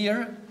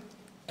here,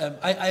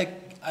 I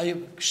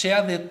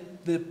share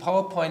the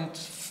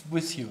PowerPoint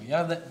with you.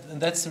 Yeah,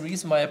 and that's the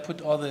reason why I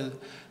put all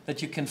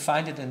that you can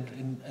find it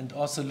and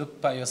also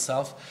look by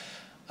yourself.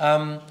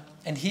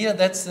 And here,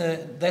 that's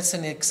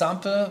an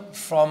example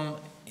from,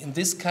 in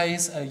this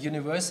case, a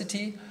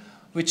university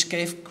which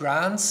gave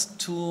grants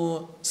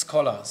to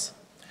scholars.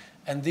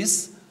 And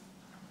this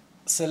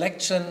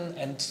selection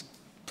and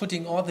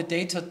putting all the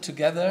data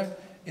together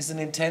is an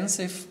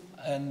intensive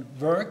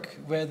work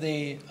where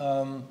they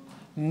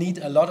need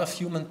a lot of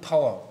human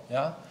power.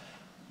 Yeah,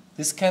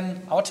 this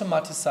can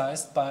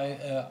automatized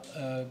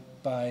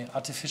by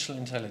artificial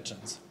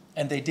intelligence,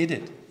 and they did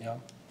it. Yeah.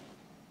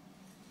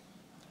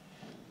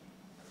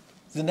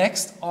 The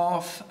next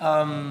of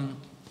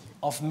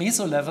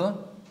meso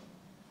level,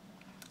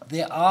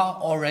 there are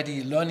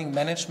already learning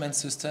management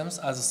systems,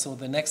 so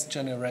the next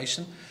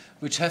generation,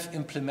 which have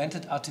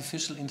implemented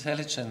artificial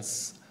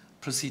intelligence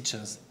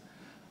procedures,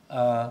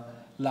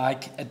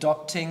 like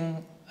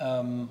adopting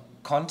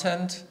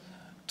content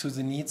to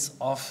the needs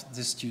of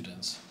the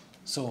students.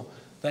 So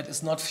that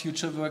is not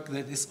future work,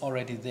 that is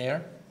already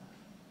there.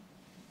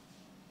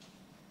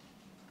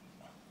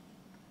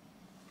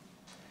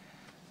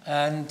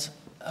 And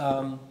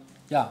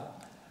yeah,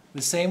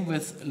 the same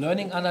with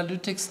learning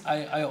analytics.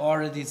 I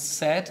already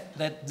said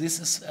that this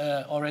is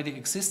already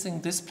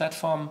existing. This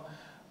platform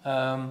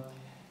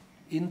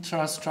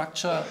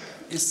infrastructure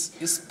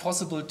is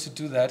possible to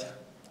do that.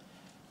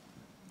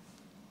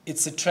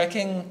 It's a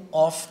tracking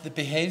of the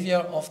behavior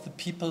of the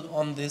people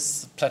on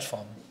this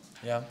platform.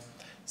 Yeah.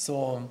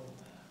 So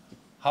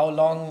how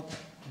long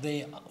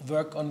they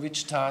work on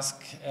which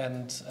task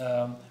and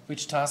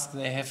which task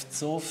they have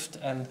solved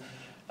and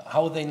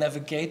how they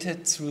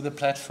navigated through the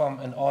platform,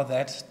 and all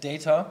that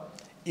data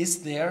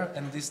is there,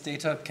 and this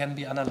data can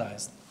be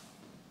analyzed.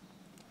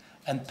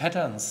 And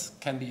patterns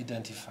can be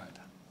identified.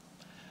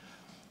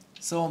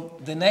 So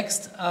the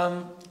next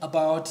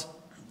about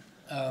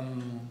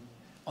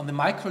on the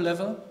micro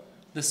level,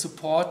 the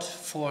support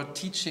for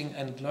teaching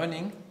and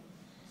learning,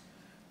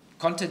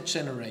 content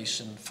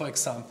generation, for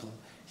example.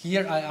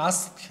 Here I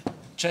ask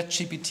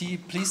ChatGPT,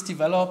 please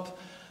develop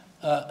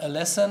a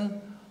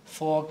lesson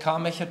for car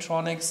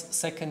mechatronics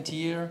second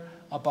year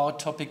about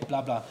topic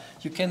blah blah.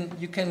 You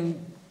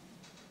can,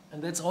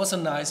 and that's also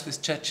nice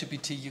with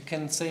ChatGPT. You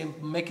can say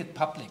make it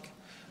public,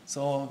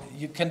 so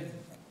you can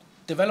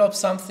develop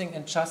something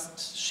and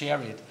just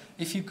share it.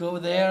 If you go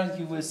there,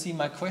 you will see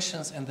my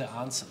questions and the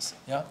answers.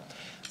 Yeah.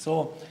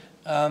 So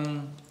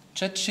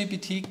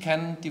ChatGPT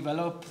can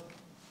develop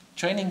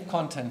training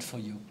content for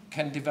you,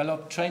 can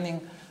develop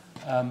training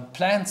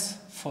plans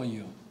for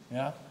you.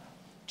 Yeah.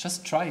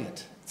 Just try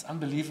it. It's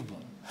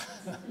unbelievable.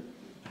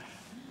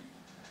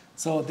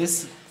 So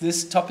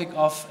this topic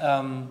of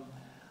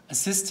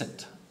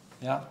assistant.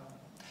 Yeah.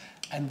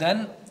 And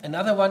then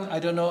another one, I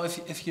don't know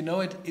if you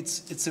know it,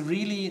 it's a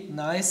really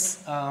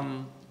nice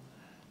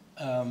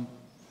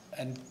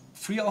and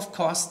free of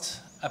cost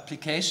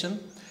application.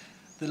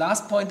 The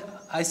last point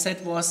I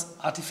said was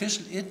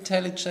artificial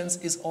intelligence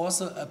is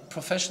also a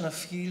professional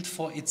field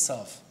for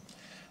itself,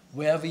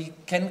 where we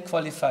can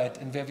qualify it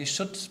and where we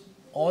should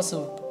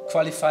also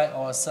qualify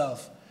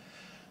ourselves.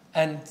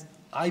 And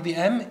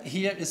IBM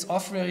here is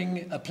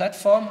offering a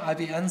platform,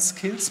 IBM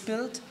Skills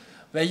Build,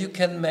 where you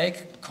can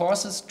make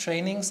courses,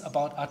 trainings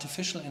about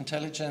artificial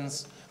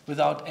intelligence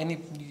without any,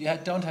 you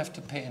don't have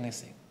to pay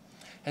anything.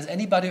 Has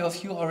anybody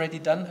of you already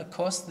done a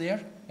course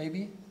there,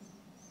 maybe?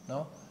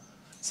 No?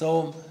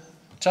 So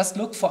just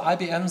look for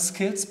IBM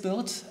Skills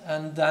Build,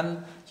 and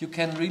then you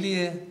can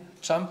really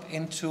jump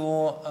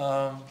into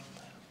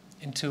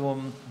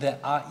the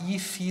RE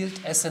field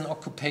as an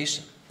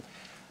occupation.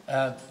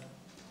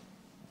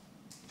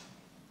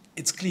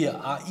 It's clear,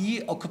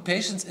 RE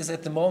occupations is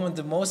at the moment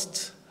the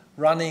most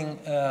running,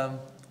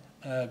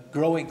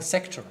 growing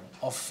sector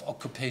of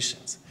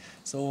occupations.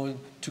 So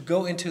to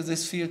go into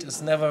this field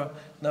is never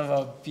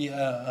be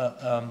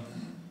a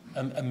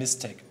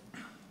mistake.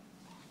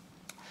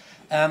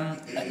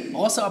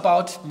 Also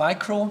about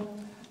micro,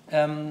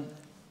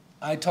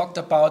 I talked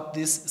about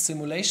this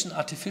simulation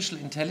artificial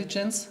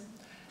intelligence,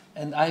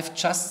 and I've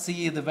just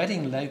seen the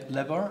wedding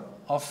labor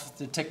of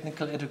the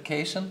technical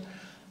education,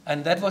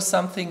 and that was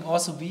something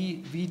also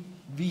we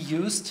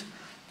used.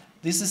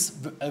 This is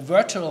a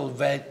virtual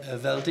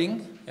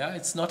welding. Yeah,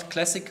 it's not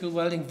classical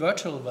welding,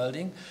 virtual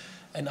welding.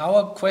 And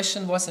our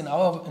question was in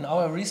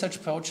our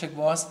research project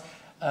was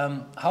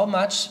how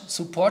much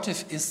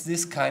supportive is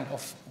this kind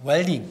of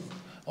welding,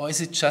 or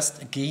is it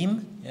just a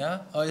game?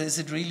 Yeah, or is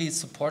it really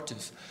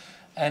supportive?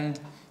 And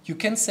you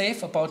can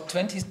save about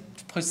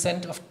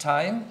 20% of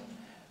time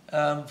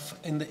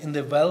in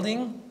the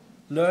welding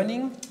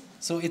learning.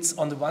 So it's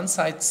on the one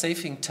side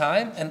saving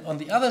time, and on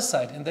the other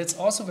side, and that's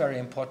also very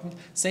important,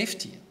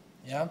 safety.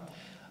 Yeah.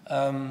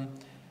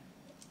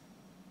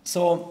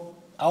 So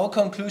our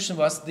conclusion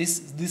was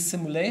this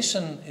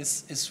simulation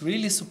is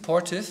really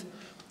supportive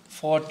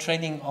for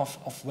training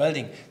of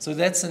welding. So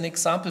that's an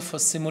example for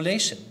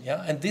simulation.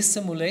 Yeah. And this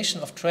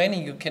simulation of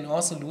training you can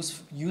also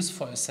use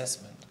for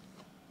assessment.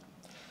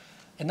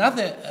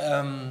 Another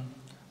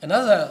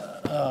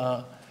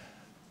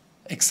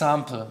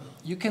example,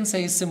 you can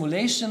say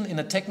simulation in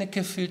a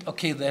technical field.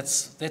 Okay,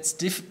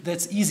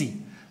 that's easy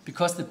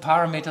because the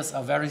parameters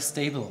are very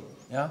stable.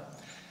 Yeah.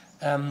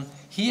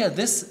 Here,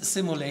 this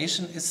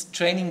simulation is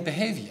training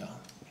behavior,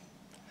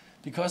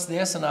 because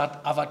there's an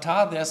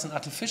avatar, there's an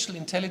artificial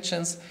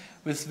intelligence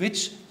with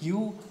which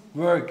you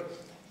work.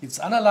 It's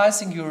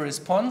analyzing your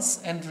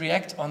response and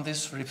react on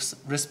this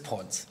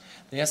response.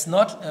 There's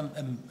not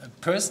a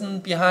person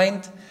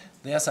behind,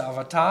 there's an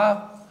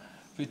avatar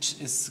which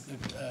is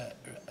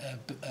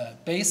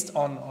based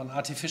on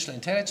artificial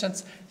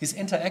intelligence. He's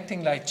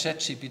interacting like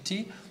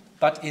ChatGPT,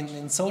 but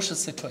in social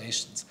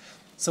situations.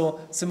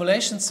 So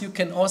simulations you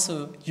can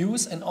also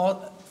use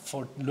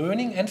for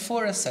learning and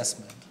for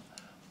assessment.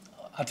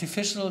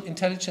 Artificial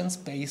intelligence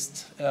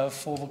based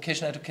for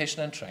vocational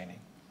education and training.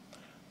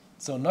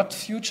 So not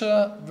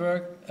future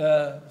work,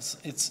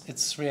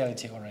 it's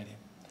reality already.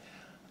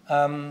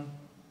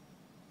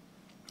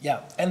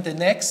 Yeah, and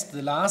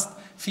the last,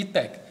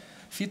 feedback.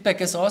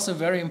 Feedback is also a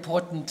very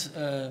important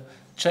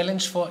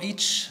challenge for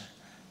each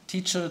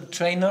teacher,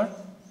 trainer,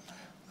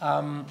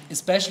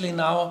 especially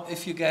now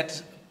if you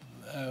get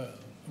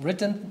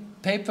written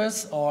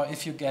papers, or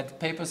if you get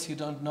papers you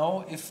don't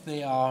know if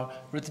they are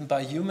written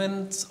by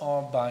humans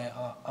or by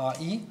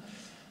RE.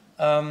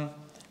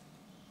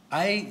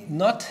 I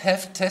not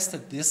have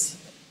tested this,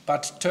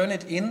 but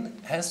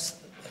Turnitin has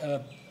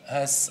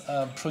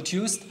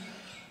produced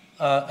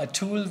a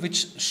tool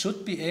which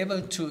should be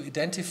able to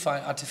identify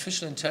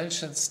artificial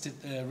intelligence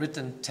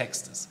written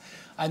texts.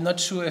 I'm not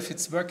sure if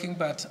it's working,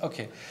 but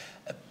okay.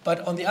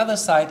 But on the other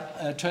side,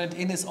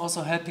 Turnitin is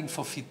also helping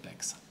for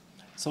feedbacks.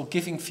 So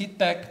giving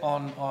feedback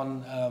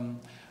on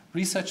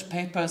research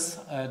papers,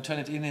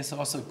 Turnitin is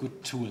also a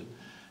good tool.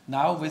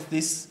 Now with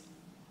this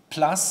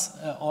plus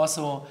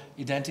also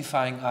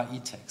identifying RE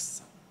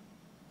texts.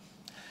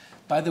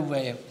 By the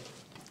way,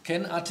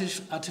 can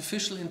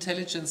artificial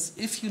intelligence,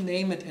 if you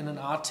name it in an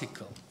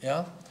article,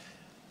 yeah,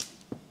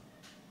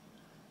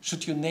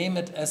 should you name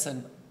it as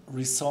a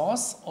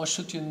resource or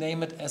should you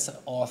name it as an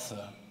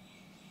author?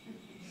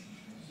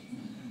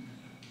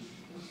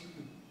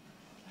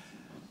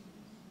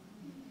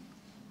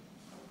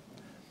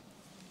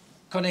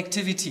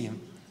 Connectivity.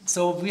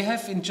 So we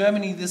have in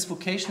Germany these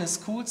vocational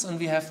schools and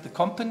we have the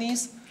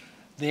companies.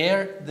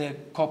 there the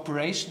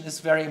cooperation is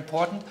very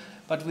important,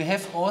 but we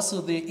have also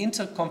the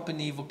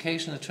intercompany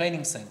vocational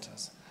training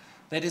centers.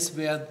 That is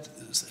where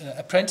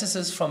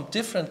apprentices from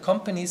different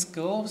companies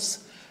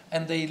goes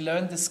and they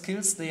learn the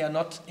skills they are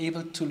not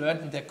able to learn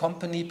in their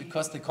company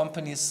because the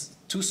company is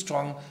too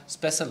strong,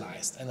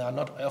 specialized, and are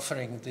not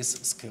offering these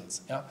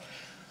skills. Yeah?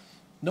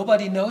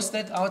 Nobody knows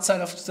that outside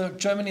of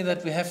Germany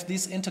that we have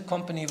these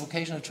intercompany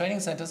vocational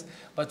training centers,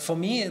 but for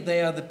me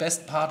they are the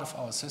best part of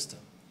our system.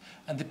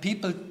 And the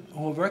people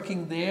who are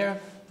working there,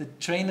 the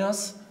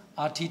trainers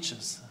are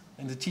teachers,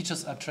 and the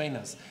teachers are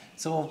trainers.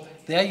 So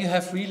there you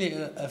have really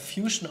a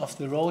fusion of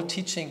the role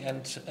teaching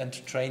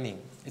and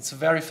training. It's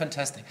very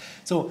fantastic.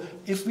 So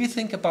if we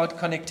think about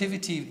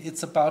connectivity,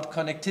 it's about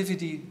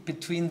connectivity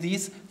between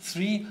these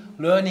three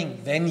learning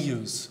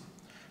venues.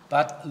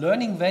 But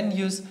learning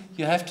venues,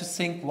 you have to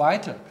think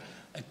wider.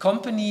 A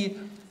company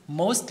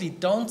mostly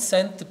don't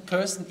send the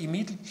person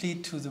immediately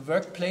to the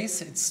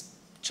workplace. It's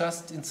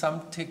just in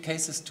some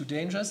cases too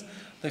dangerous.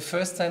 They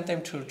first send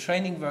them to a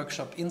training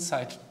workshop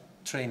inside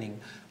training.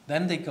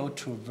 Then they go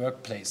to a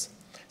workplace.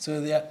 So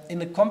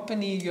in a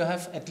company you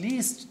have at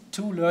least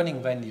 2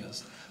 learning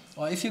venues.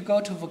 Or if you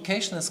go to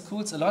vocational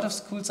schools, a lot of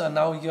schools are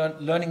now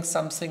learning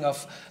something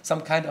of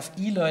some kind of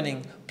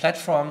e-learning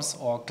platforms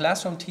or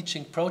classroom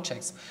teaching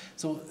projects.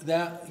 So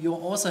there you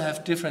also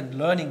have different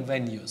learning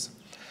venues.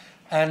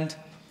 And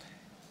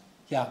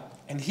yeah,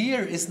 and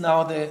here is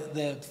now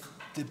the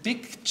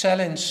big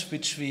challenge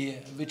which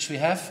we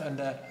have,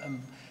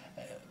 and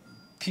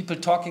people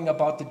talking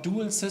about the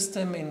dual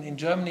system in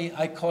Germany.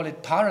 I call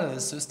it parallel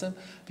system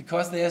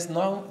because there is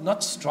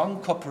not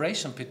strong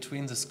cooperation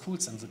between the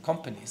schools and the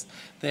companies.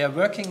 They are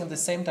working in the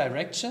same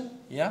direction,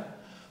 yeah,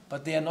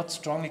 but they are not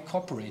strongly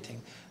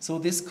cooperating. So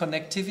this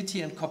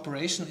connectivity and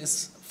cooperation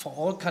is for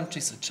all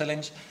countries a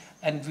challenge,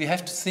 and we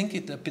have to think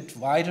it a bit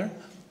wider,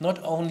 not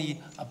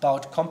only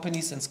about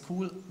companies and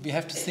school. We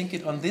have to think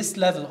it on this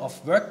level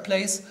of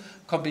workplace,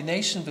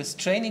 combination with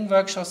training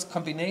workshops,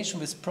 combination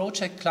with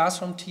project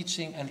classroom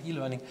teaching and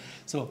e-learning.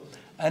 So,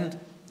 and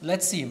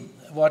let's see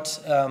what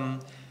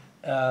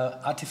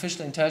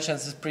artificial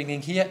intelligence is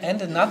bringing here.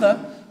 And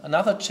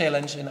another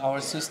challenge in our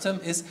system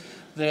is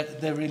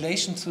the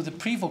relation to the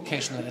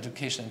pre-vocational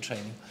education and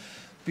training.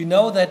 We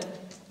know that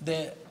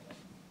the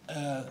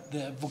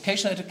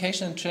vocational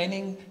education and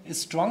training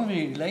is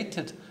strongly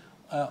related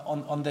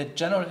on the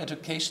general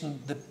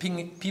education the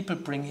people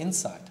bring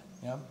inside.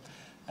 Yeah?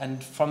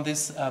 And from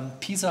these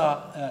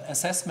PISA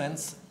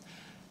assessments,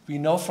 we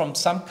know from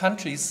some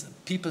countries,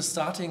 people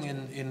starting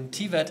in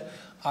TVET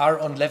are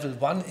on level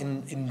 1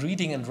 in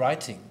reading and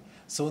writing.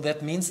 So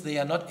that means they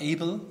are not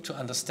able to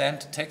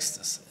understand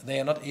texts. They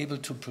are not able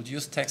to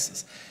produce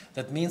texts.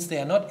 That means they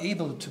are not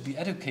able to be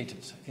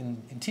educated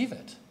in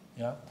TVET.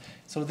 Yeah?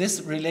 So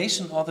this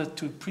relation also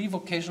to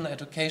pre-vocational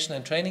education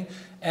and training,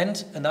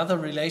 and another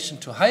relation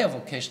to higher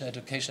vocational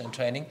education and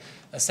training,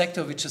 a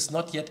sector which is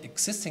not yet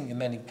existing in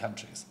many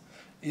countries,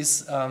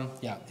 is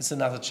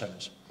another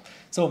challenge.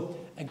 So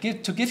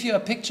to give you a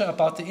picture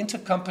about the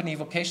intercompany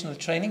vocational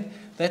training,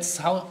 that's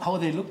how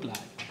they look like.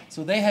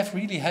 So they have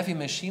really heavy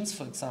machines,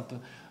 for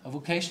example. A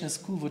vocational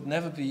school would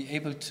never be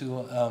able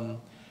to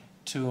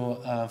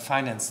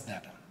finance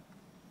that.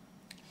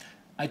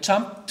 I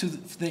jump to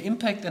the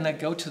impact and I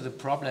go to the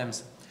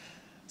problems.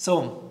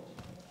 So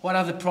what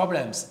are the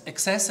problems?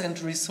 Access and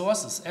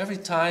resources. Every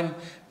time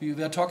we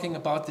were talking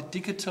about the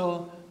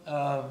digital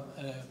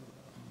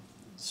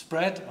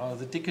spread or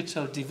the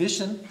digital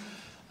division,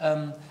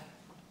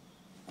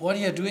 what are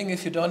you doing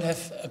if you don't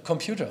have a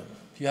computer?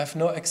 You have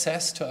no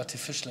access to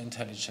artificial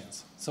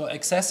intelligence. So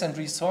access and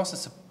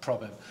resources is a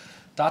problem.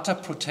 Data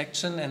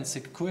protection and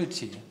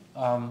security.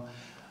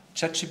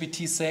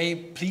 ChatGPT say,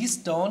 please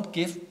don't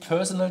give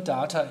personal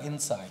data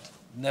inside.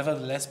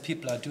 Nevertheless,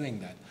 people are doing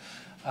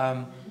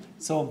that.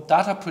 So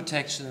data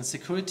protection and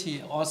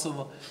security,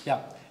 also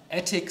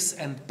ethics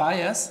and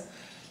bias.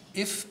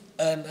 If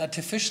an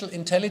artificial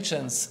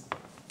intelligence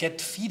get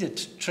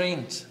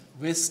trained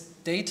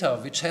with data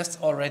which has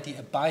already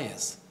a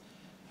bias,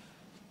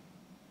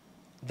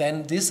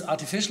 then this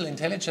artificial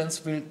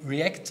intelligence will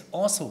react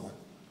also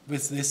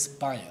with this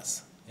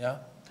bias. Yeah?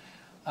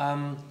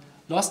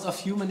 Loss of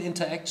human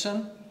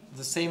interaction,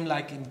 the same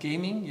like in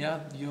gaming.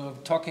 Yeah? You're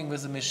talking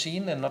with a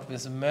machine and not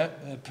with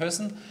a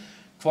person.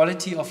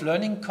 Quality of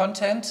learning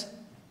content.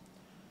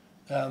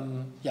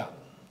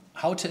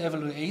 How to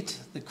evaluate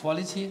the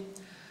quality.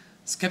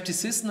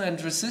 Skepticism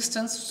and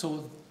resistance,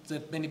 so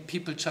that many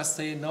people just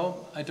say,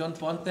 no, I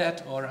don't want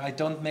that, or I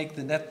don't make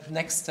the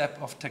next step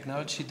of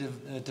technology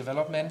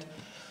development.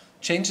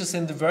 Changes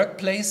in the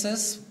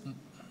workplaces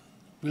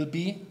will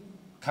be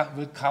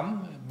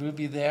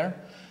there.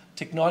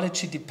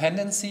 Technology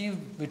dependency,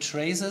 which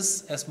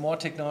raises as more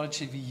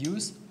technology we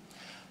use.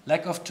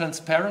 Lack of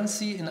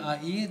transparency in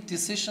AI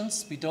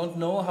decisions. We don't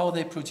know how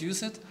they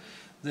produce it.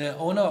 The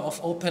owner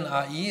of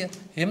OpenAI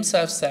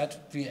himself said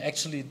we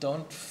actually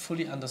don't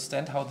fully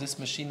understand how this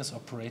machine is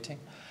operating.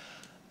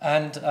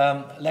 And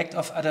lack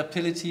of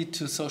adaptability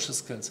to social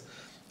skills.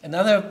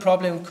 Another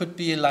problem could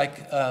be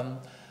like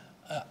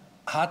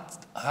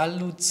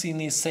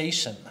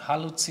hallucination.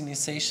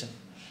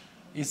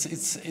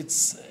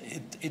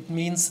 It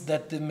means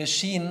that the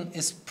machine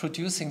is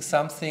producing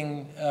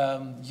something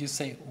you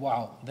say,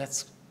 wow,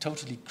 that's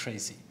totally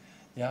crazy.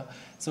 Yeah.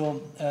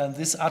 So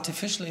this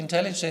artificial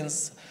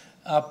intelligence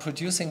are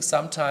producing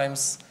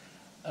sometimes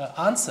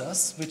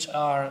answers which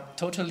are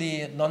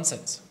totally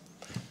nonsense.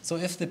 So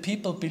if the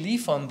people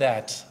believe on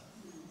that,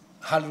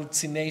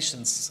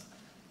 hallucinations,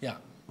 yeah.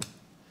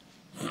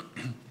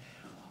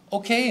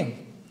 Okay,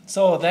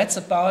 so that's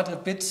about a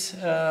bit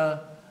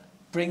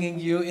bringing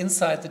you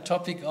inside the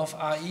topic of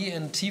RE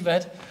and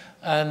TVET,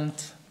 and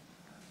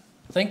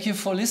thank you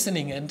for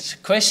listening, and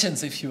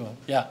questions if you,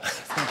 yeah,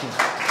 thank you.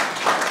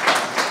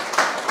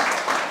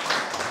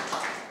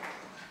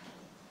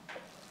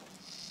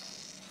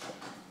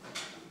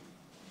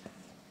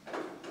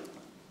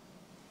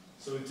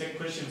 So we take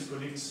questions,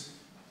 colleagues.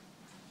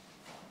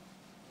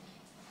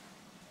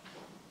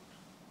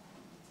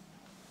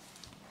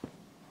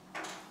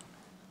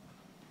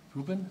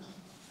 Ruben?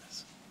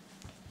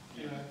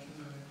 Yeah, can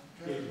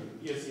I go?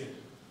 Yes, yes.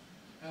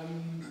 I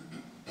mean,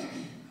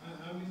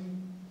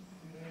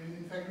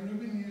 in fact,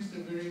 Ruben used a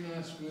very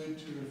nice word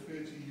to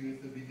refer to you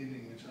at the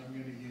beginning, which I'm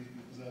going to use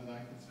because I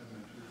like it so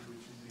much,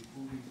 which is he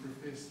called you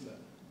Professor.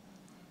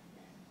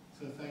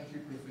 So thank you,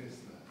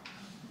 Professor.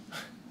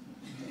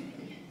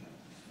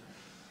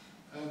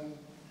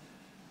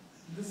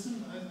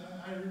 Listen,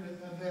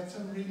 that's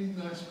a really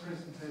nice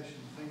presentation.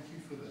 Thank you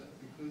for that,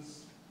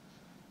 because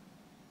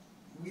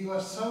we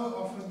are so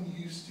often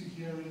used to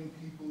hearing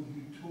people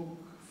who talk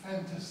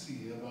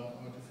fantasy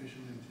about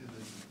artificial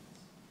intelligence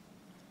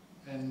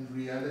and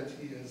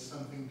reality as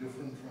something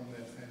different from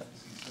that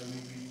fantasy. So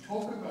we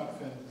talk about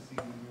fantasy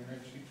when we're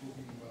actually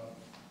talking about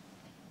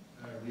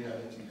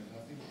reality, and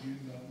I think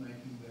you're not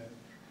making that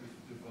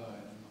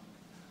divide.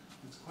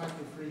 It's quite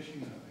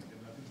refreshing, I think,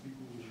 and I think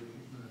people will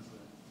recognize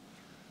that.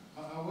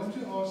 I want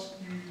to ask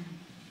you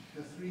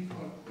a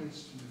three-part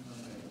question, if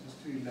I may, just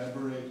to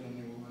elaborate on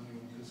your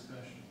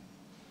discussion.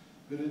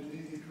 But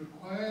it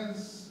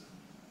requires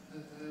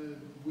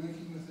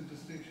working with the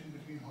distinction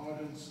between hard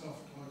and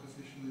soft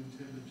artificial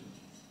intelligence,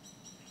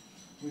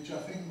 which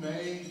I think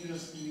may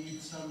just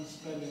need some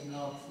spelling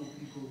out for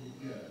people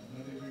here.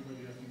 Not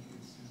everybody, I think,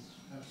 is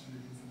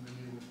absolutely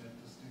familiar with that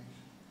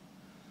distinction.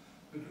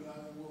 But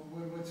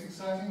what's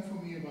exciting for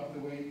me about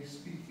the way you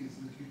speak is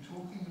that you're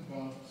talking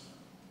about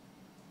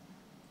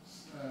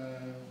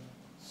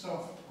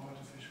soft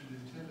artificial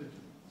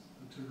intelligence,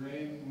 the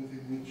terrain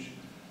within which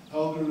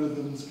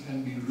algorithms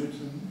can be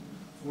written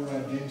for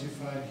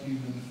identified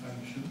human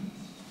functions,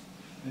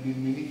 and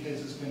in many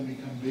cases can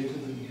become better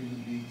than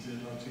human beings at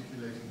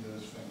articulating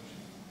those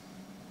functions.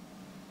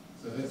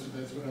 So that's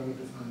what I would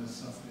define as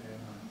soft AI.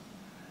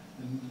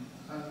 And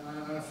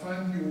I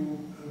find your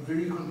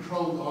very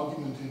controlled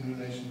argument in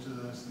relation to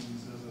those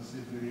things, as I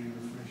said, very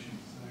refreshing.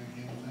 So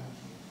again, thank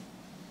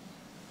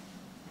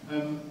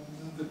you.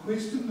 The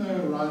question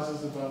though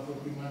arises about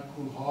what we might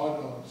call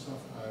hard or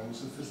soft AI, or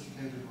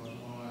sophisticated or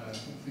AI. I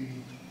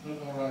think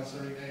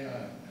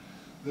AI.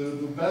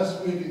 The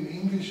buzzword in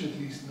English at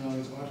least now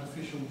is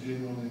artificial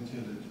general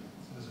intelligence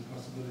as a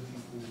possibility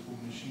for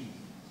machines.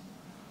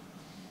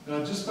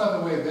 Now just by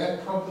the way,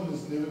 that problem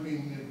has never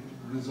been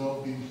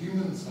resolved in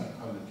human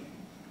psychology,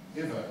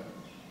 ever.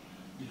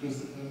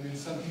 Because I mean,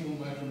 some people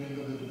might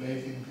remember the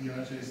debate in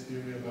Piaget's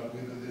theory about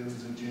whether there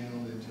is a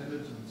general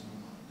intelligence or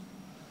not.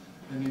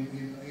 And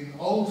in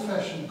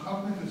old-fashioned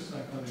cognitive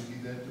psychology,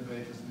 that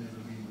debate has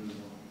never been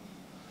resolved.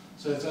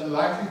 So it's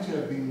unlikely to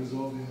have been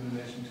resolved in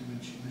relation to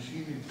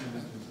machine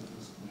intelligence at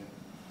this point.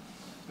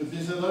 But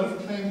there's a lot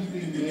of claims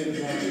being made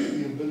about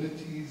the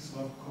abilities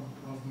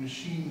of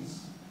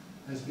machines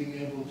as being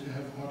able to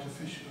have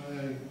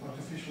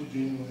artificial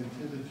general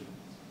intelligence.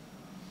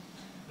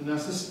 And I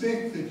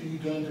suspect that you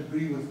don't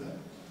agree with that.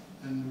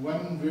 And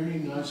one very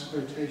nice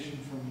quotation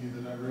from you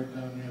that I wrote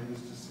down here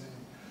was to say,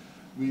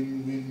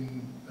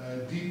 when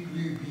Deep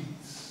Blue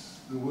beats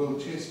the world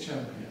chess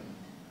champion,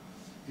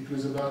 it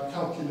was about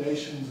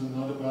calculations and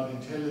not about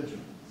intelligence,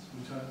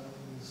 which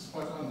is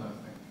spot on, I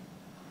think.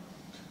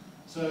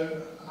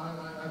 So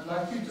I'd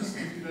like you just,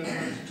 if you don't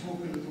mind, to talk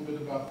a little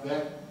bit about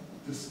that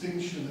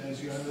distinction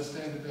as you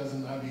understand it as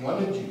an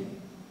ideology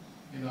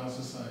in our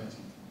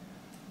society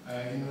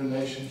in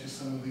relation to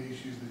some of the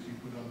issues that you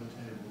put on the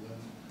table.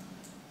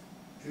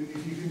 And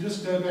if you can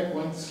just go back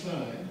one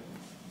slide.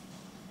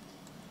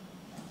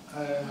 I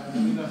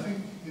mean, I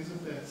think,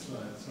 isn't that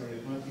slide? Sorry,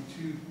 it might be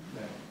too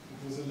black.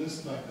 It was a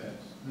list like that.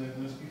 No, it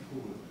must be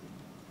forward.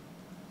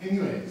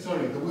 Anyway,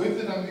 sorry, the word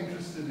that I'm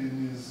interested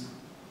in is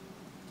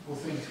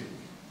authentic.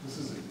 This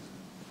is it.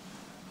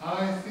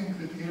 I think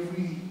that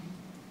every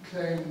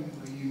claim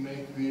that you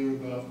make there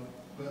about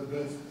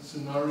both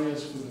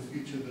scenarios for the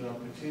future that are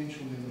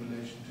potential in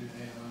relation to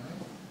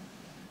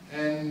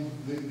AI and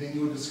then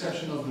your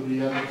discussion of the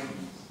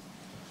realities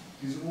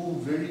is all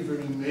very,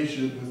 very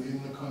measured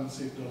within the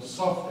concept of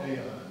soft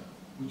AI,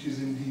 which is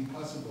indeed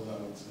possible, I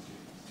would suggest.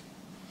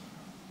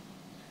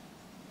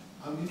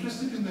 I'm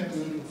interested in that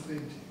word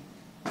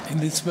authentic. In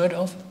this word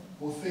of?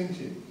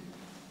 Authentic.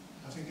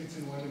 I think it's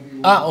in one of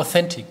your...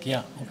 Authentic,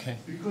 yeah, okay.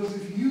 Because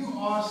if you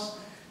ask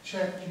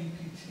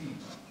ChatGPT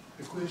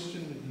the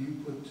question that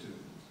you put to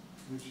it,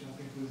 which I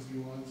think was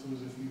your answer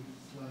was a few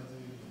slides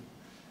earlier,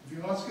 if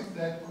you ask it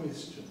that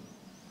question,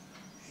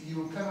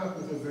 you'll come up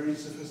with a very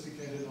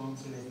sophisticated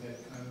answer of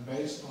that kind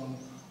based on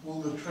all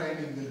the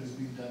training that has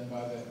been done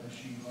by that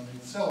machine on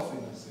itself in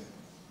a sense.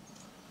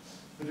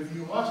 But if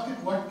you ask it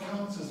what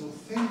counts as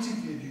authentic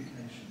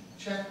education,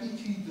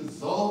 ChatGPT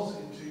dissolves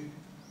into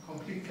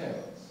complete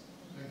chaos.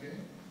 Okay?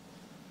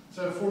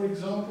 So for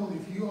example,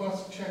 if you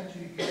ask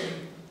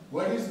ChatGPT,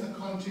 what is the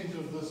content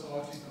of this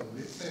article?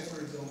 Let's say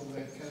for example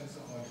that cancer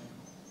article.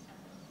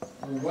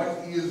 Or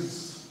what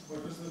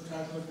was the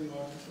title of the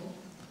article?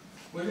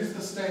 What is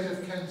the state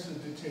of cancer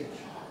detection?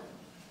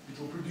 It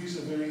will produce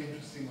a very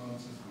interesting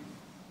answer for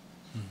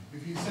you.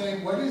 If you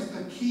say, what is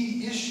the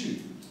key issue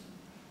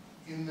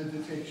in the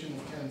detection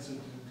of cancer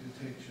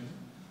detection,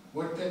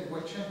 what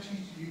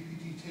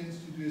ChatGPT tends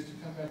to do is to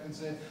come back and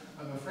say,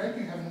 I'm afraid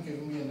you haven't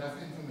given me enough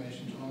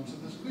information to answer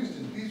this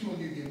question. Please will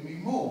you give me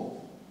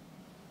more?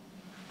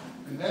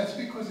 And that's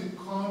because it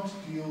can't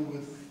deal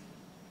with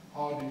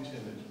hard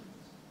intelligence,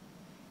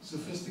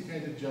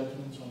 sophisticated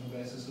judgments on the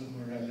basis of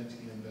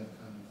morality and that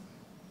kind of thing.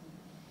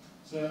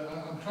 So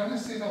I'm trying to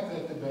set up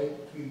that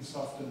debate between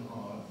soft and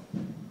hard,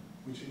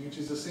 which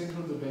is a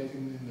central debate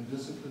in the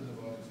discipline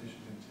of artificial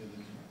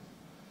intelligence.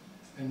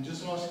 And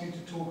just ask you to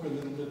talk a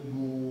little bit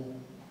more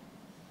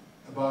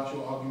about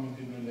your argument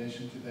in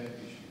relation to that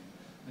issue.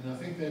 And I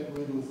think that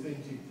word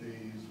authentic there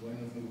is one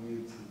of the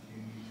words that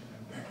you need to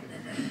unpack it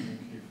more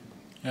carefully.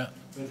 Yeah.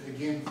 But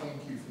again,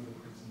 thank you for the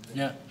presentation.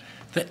 Yeah.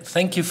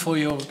 Thank you for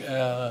your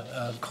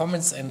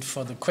comments and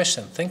for the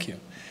question. Thank you.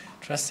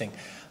 Interesting.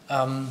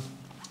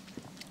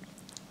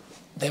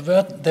 There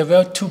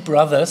were two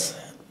brothers,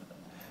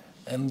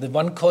 and the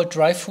one called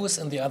Dreyfus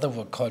and the other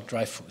were called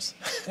Dreyfus.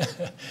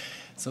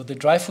 So the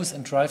Dreyfus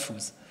and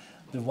Dreyfus.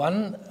 The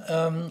one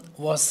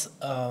was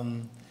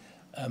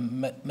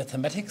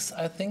mathematics,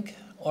 I think,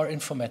 or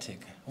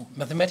informatics.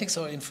 Mathematics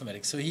or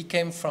informatics. So he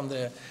came from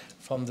the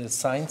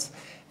science,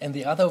 and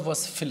the other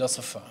was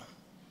philosopher.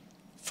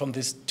 From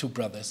these two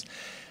brothers,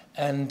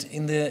 and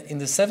in the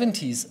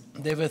 70s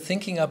they were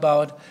thinking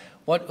about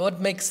what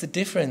makes the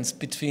difference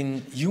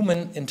between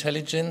human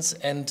intelligence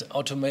and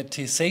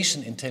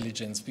automatization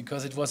intelligence,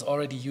 because it was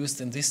already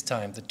used in this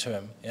time, the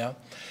term, yeah.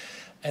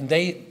 And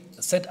they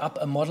set up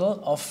a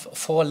model of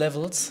 4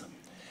 levels,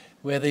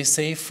 where they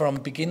say from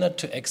beginner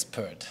to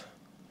expert.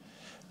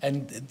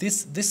 And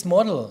this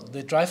model,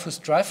 the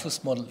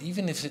Dreyfus model,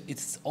 even if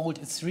it's old,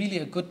 it's really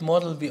a good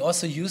model. We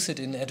also use it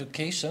in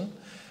education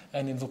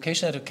and in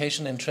vocational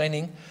education and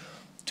training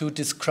to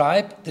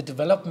describe the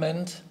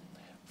development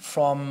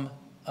from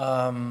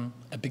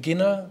a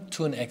beginner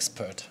to an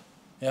expert.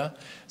 Yeah?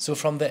 So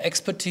from the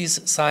expertise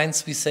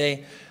science, we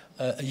say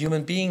a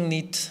human being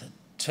needs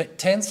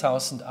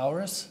 10,000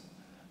 hours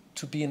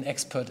to be an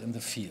expert in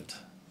the field.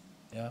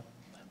 Yeah?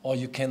 Or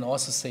you can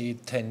also say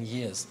 10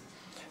 years.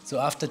 So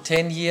after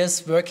 10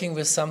 years working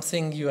with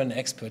something, you're an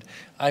expert.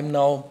 I'm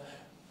now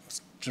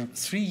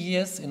 3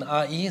 years in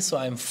RE, so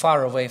I'm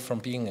far away from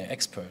being an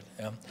expert.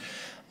 Yeah?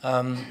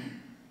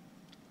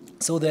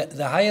 So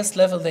the highest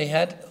level they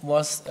had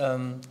was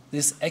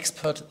this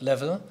expert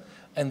level,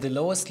 and the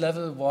lowest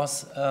level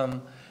was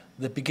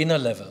the beginner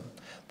level.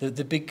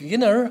 The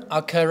beginner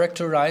are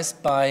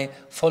characterized by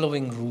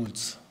following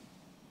rules.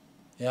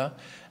 Yeah?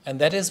 And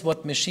that is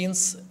what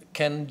machines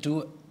can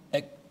do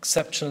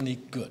exceptionally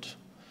good.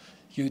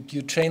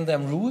 You train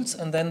them rules,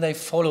 and then they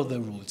follow the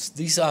rules.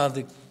 These are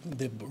the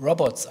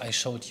robots I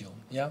showed you,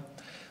 yeah?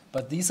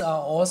 But these are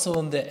also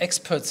in the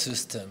expert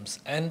systems.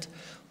 And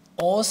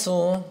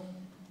also,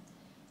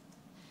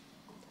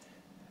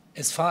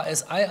 as far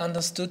as I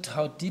understood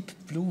how Deep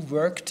Blue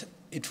worked,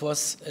 it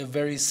was a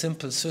very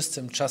simple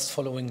system, just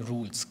following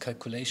rules,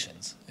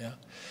 calculations, yeah?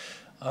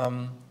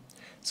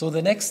 So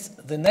the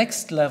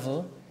next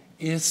level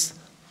is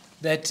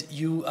that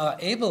you are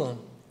able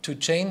to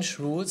change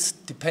rules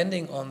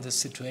depending on the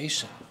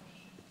situation.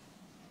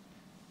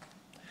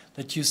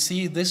 That you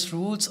see these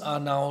rules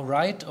are now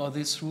right or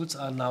these rules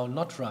are now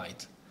not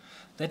right.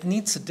 That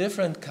needs a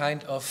different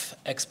kind of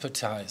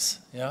expertise,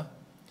 yeah?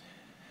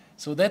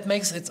 So that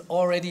makes it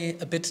already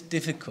a bit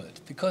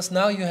difficult, because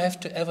now you have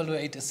to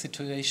evaluate a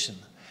situation.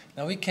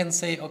 Now we can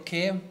say,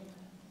 okay,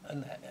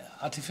 an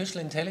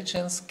artificial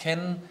intelligence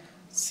can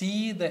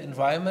see the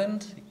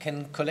environment,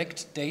 can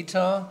collect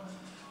data,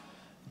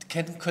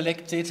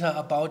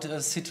 about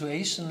a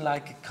situation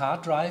like car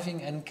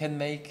driving, and can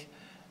make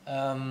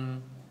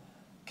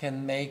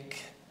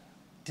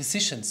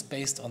decisions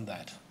based on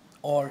that.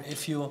 Or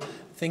if you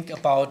think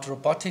about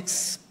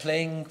robotics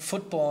playing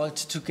football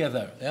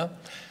together, yeah?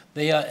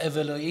 They are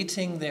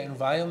evaluating their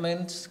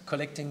environment,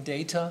 collecting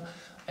data,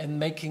 and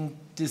making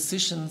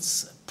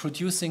decisions,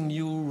 producing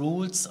new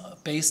rules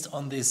based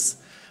on this,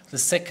 the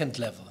second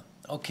level.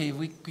 Okay,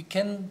 we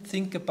can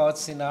think about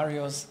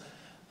scenarios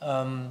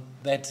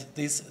that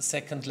this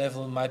second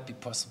level might be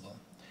possible.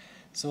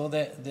 So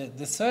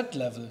the third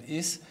level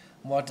is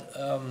what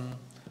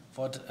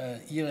what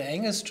Ihre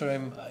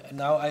Engström,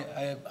 now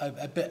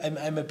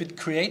I'm a bit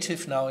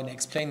creative now in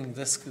explaining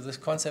this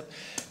concept,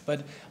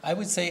 but I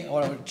would say,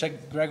 or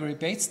Gregory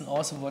Bateson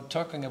also were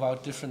talking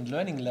about different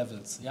learning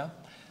levels, yeah?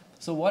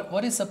 So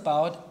what is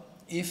about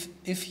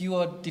if you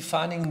are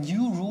defining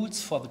new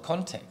rules for the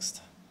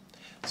context?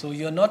 So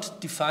you're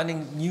not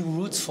defining new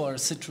rules for a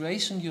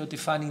situation, you're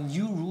defining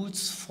new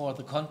rules for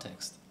the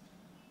context.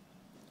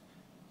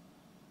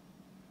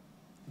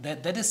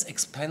 That is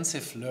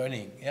expensive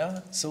learning,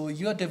 yeah. So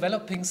you're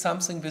developing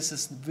something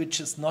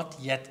which is not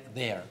yet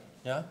there,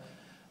 yeah.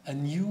 A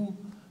new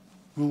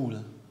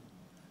rule,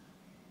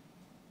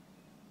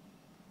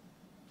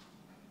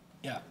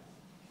 yeah.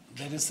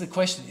 That is the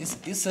question: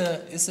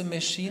 is a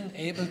machine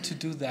able to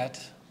do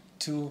that?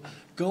 To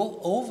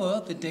go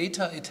over the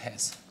data it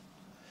has,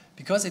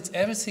 because it's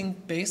everything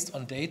based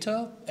on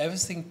data,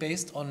 everything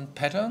based on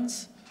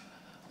patterns,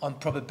 on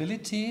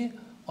probability,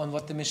 on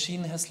what the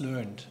machine has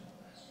learned.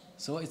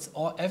 So it's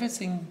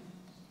everything,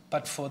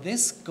 but for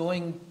this,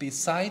 going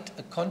beside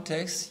a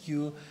context,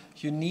 you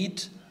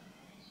need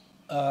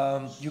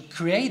you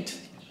create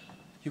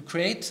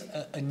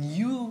a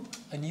new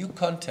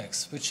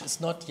context which is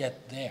not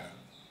yet there.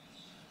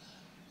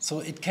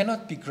 So it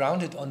cannot be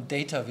grounded on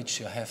data which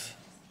you have.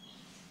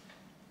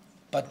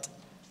 But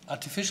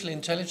artificial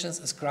intelligence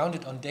is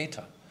grounded on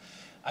data.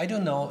 I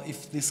don't know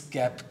if this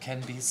gap can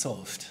be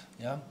solved.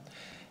 Yeah,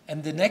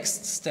 and the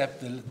next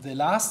step, the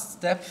last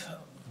step.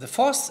 The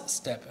fourth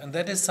step, and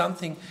that is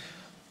something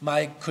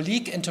my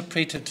colleague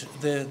interpreted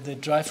the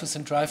Dreyfus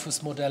and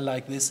Dreyfus model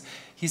like this.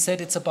 He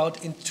said it's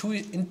about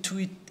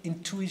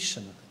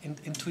intuition,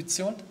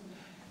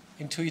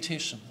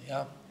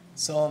 yeah.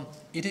 So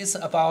it is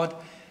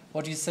about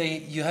what you say,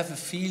 you have a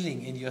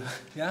feeling in your,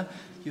 yeah,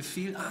 you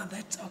feel,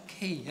 that's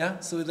okay, yeah.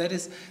 So that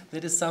is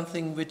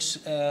something which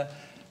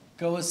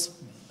goes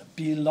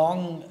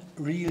beyond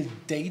real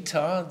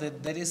data.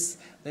 That is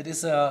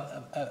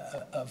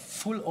a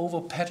full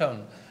over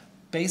pattern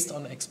based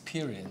on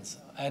experience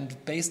and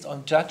based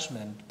on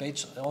judgment,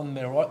 based on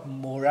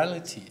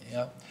morality.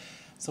 Yeah.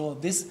 So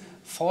this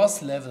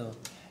fourth level,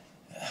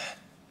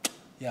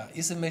 yeah,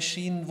 is a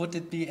machine. Would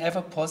it be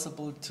ever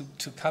possible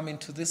to come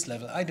into this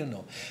level? I don't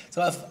know.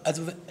 So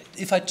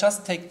if I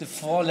just take the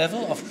 4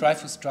 level of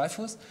Dreyfus,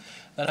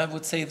 then I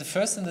would say the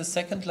first and the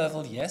second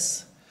level,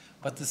 yes,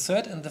 but the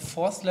third and the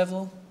fourth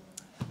level,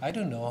 I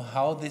don't know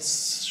how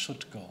this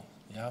should go,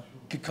 yeah,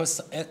 because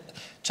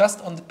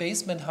just on the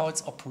basement how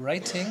it's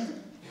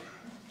operating,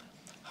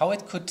 how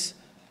it could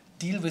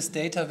deal with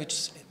data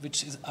which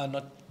are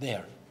not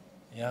there,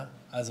 yeah.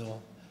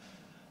 Also,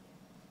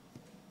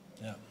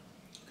 yeah.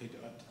 Okay,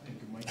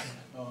 thank you, Michael.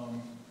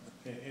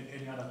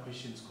 Any other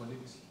questions,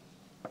 colleagues?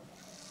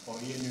 Or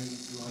Ian,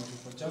 you want to?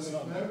 Just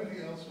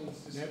nobody else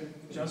wants to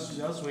speak.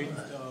 Just wait.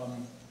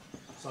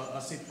 So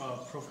I said,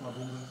 Prof.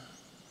 Mabunga.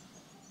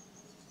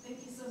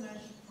 Thank you so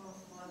much, Prof,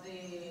 for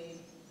the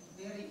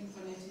very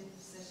informative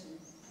session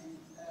and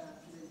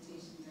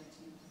presentation that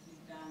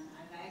you've done.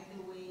 I like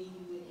the way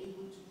you were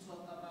able to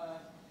talk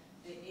about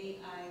the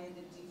AI,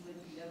 the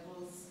different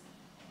levels,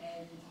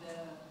 and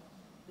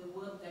the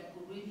work that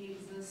already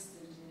exists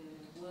and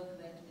the work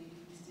that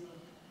maybe we're still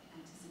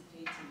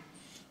anticipating.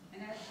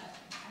 And I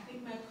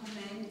think my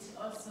comment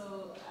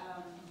also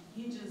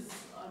hinges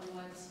on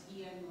what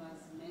Ian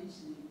was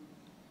mentioning.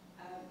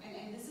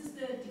 And this is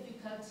the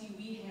difficulty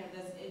we have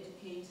as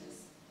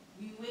educators.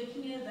 We're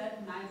working at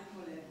that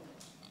micro level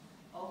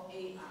of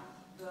AR,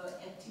 the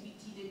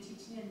activity, the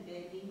teaching and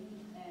learning,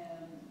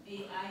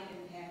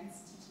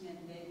 AI-enhanced teaching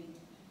and learning.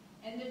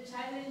 And the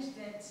challenge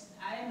that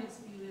I am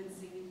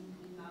experiencing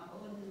in my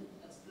own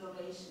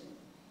exploration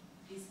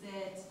is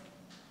that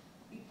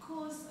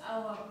because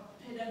our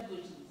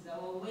pedagogies,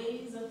 our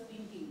ways of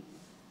thinking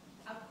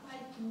are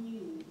quite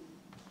new,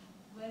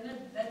 we're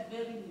not that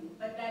very new,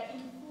 but they're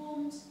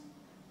informed.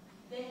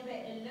 They have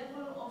a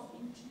level of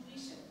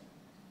intuition.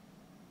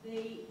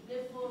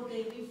 Therefore,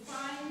 they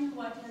refine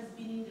what has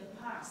been in the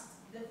past.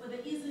 Therefore,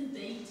 there isn't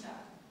data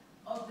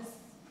of this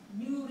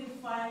new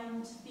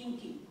refined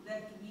thinking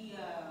that we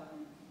are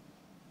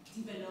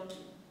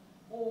developing,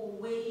 or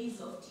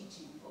ways of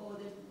teaching, or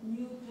the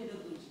new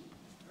pedagogy,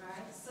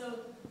 right?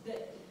 So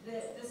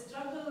the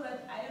struggle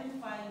that I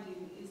am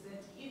finding is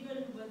that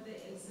even with the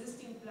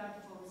existing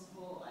platforms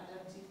for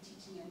adaptive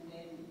teaching and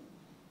learning,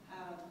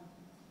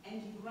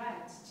 and you're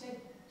right,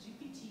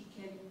 ChatGPT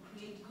can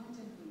create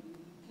content for you.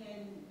 You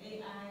can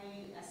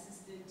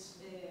AI-assisted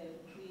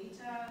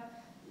creator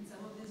in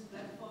some of these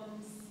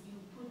platforms.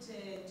 You put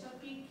a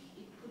topic,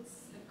 it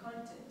puts the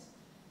content.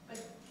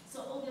 But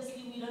so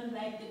obviously we don't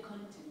like the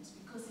content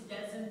because it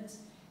doesn't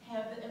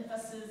have the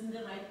emphasis in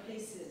the right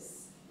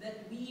places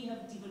that we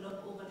have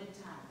developed over the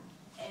time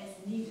as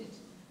needed,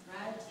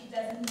 right? It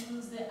doesn't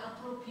use the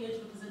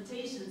appropriate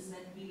representations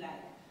that we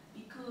like,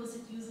 because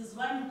it uses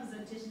one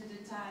representation at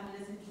a time. It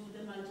doesn't do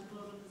the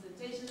multiple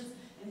representations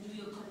and do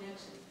your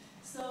connection.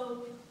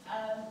 So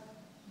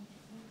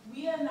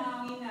we are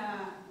now in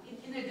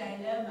a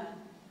dilemma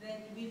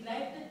that we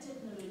like the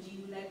technology,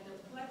 we like the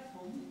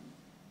platform,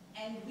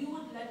 And we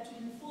would like to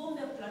inform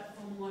the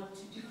platform what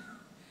to do,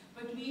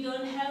 but we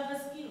don't have the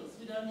skills.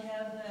 We don't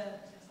have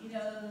the,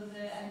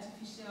 the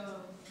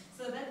artificial.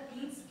 So that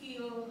good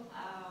skill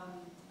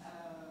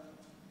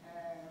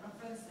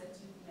reference that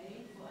you've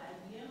made for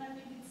IBM, I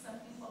think it's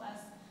something for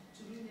us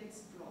to really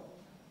explore,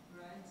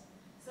 right?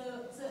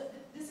 So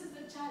this is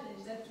the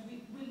challenge, that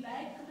we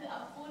like the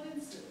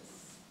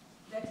affordances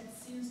that it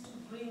seems to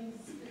bring,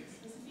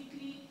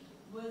 specifically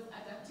with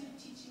adaptive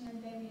teaching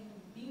and learning,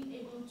 being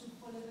able to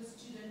follow the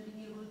student,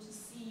 being able to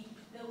see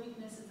the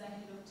weaknesses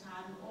ahead of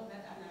time, all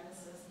that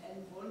analysis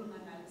and volume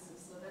analysis,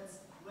 so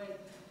that's great.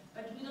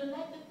 But we don't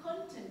like the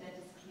content that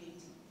is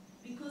created,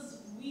 because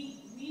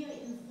we are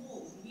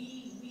informed,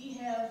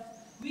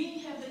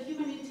 we have the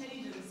human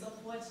intelligence of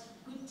what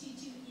good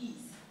teaching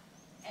is,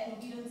 and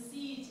we don't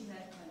see it in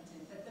that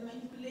content. That the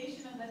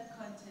manipulation of that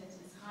content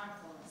is hard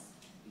for us,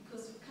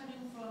 because we're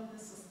coming from the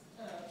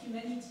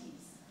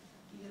humanities.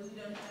 We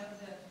don't have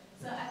the.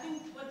 So I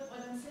think what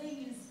I'm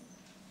saying is,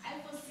 I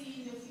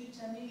foresee in the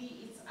future,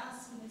 maybe it's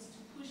us who needs to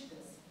push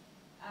this,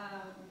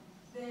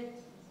 that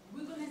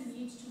we're going to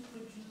need to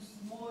produce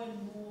more and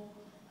more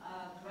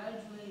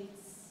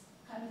graduates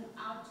coming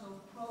out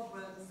of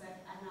programs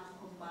that are now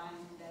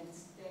combined and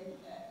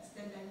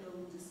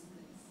standalone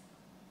disciplines.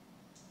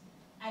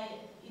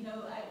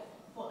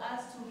 For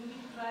us to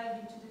really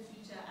thrive into the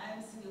future,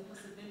 I'm seeing a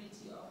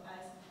possibility of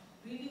us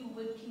really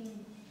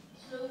working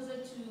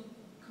closer to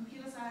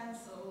computer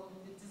science or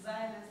the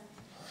designers,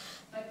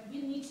 but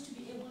we need to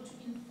be able to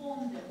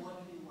inform them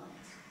what we want,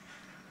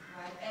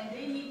 right? And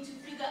they need to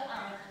figure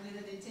out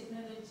whether the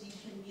technology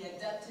can be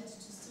adapted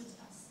to suit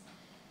us.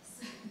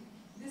 So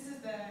this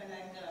is the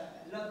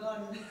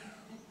log-on,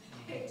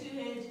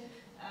 head-to-head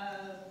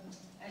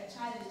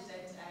challenge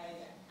that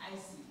I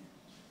see.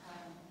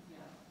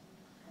 Yeah,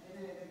 I don't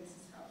know whether this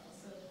is helpful.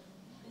 So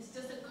it's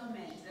just a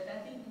comment that I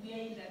think we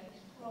are in that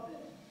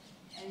problem,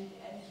 and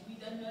we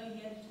don't know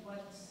yet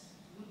what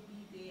would be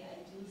the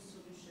ideal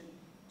solution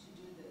to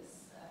do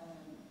this.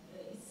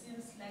 It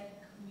seems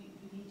like we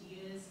need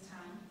years'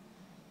 time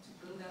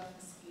to build up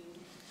the skill.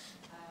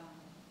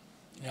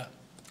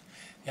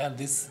 Yeah,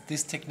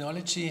 this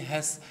technology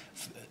has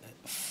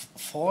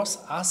forced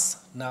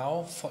us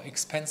now for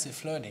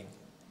expensive learning.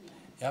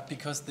 Yeah,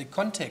 because the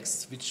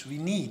context which we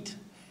need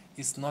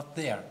is not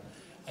there,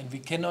 and we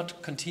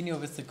cannot continue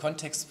with the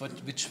context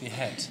which we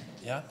had.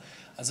 Yeah,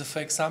 also for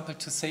example,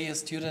 to say a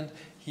student,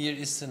 here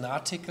is an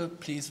article,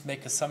 please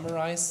make a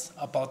summarize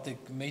about the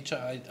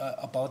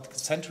about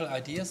central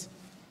ideas.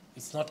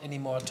 It's not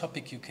anymore a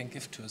topic you can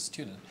give to a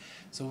student.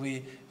 So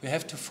we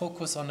have to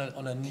focus on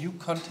a new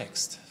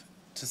context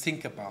to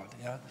think about.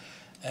 Yeah,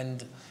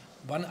 and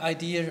one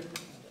idea,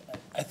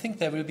 I think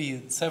there will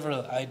be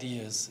several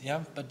ideas.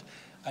 Yeah, but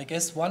I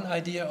guess one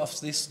idea of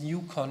this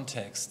new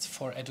context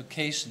for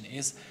education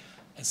is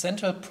a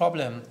central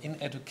problem in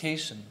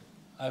education,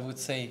 I would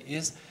say,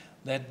 is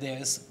that there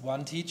is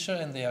one teacher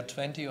and there are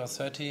 20 or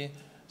 30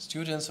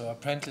 students or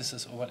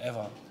apprentices or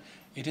whatever.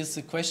 It is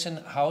the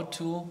question how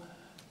to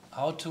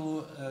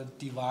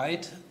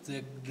divide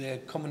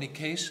the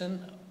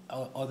communication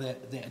or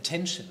the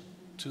attention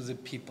to the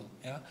people.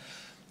 Yeah,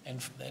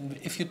 and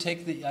if you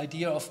take the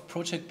idea of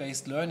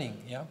project-based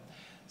learning, yeah,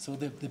 so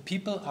the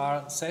people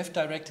are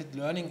self-directed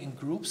learning in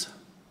groups,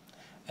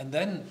 and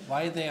then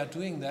while they are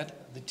doing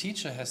that, the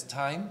teacher has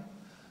time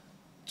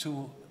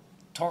to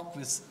talk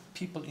with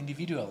people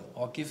individual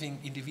or giving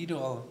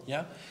individual,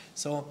 yeah.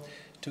 So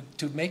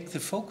to make the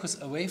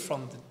focus away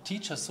from the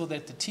teacher, so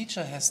that the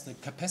teacher has the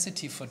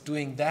capacity for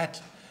doing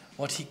that,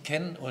 what he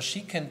can or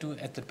she can do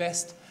at the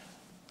best,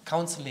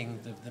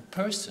 counseling the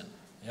person,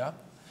 yeah.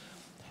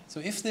 So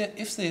if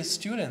the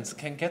students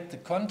can get the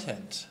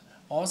content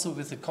also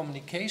with the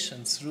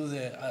communication through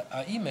the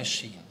AI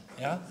machine,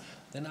 yeah,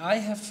 then I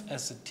have,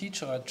 as a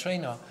teacher or a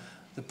trainer,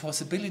 the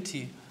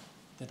possibility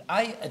that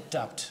I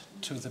adapt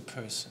to the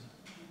person.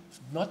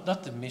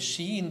 Not the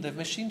machine. The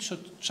machine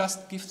should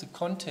just give the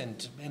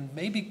content and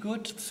maybe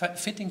good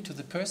fitting to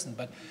the person,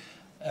 but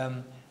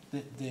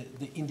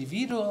the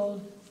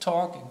individual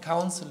talk and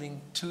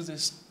counseling to the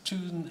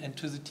student and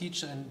to the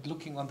teacher and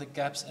looking on the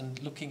gaps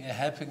and looking and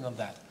helping on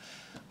that.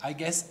 I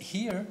guess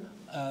here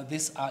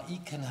this AI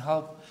can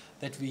help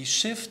that we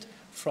shift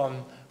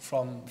from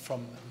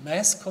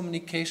mass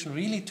communication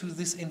really to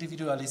this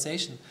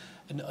individualization,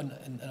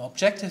 an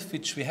objective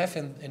which we have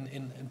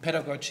in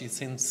pedagogy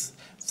since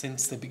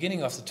the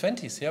beginning of the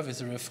 20s, yeah, with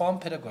the reform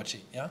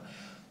pedagogy, yeah.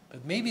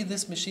 But maybe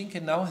this machine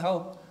can now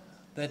help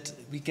that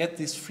we get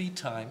this free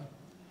time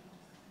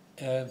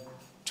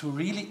to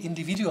really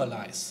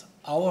individualize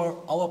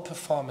our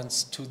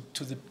performance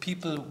to the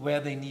people where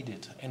they need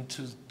it and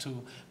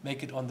to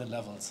make it on the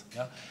levels.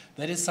 Yeah,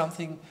 that is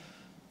something.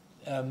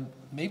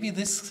 Maybe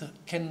this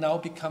can now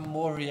become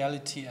more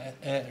reality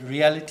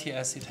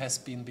as it has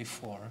been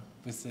before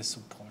with this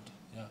support.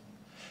 Yeah,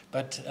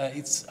 but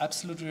it's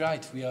absolutely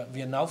right. We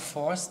are now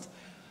forced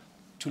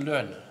to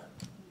learn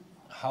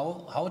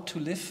how to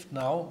live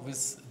now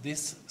with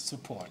this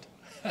support.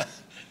 Yeah.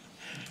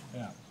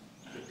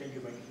 Thank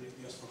you, Michael.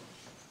 Yes, Prof.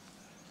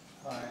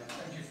 Hi.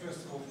 Thank you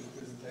first of all for the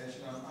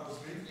presentation. I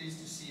was very pleased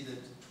to see that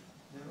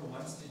never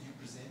once did you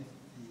present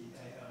the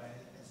AI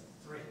as a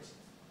threat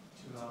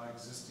to our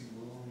existing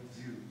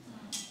worldview.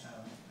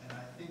 And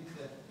I think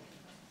that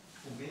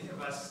for many of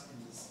us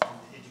in the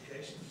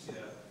education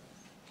sphere,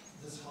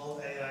 this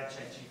whole AI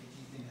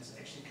ChatGPT thing has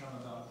actually come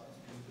about as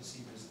being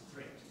perceived as a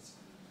threat. It's,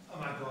 oh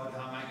my God,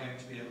 how am I going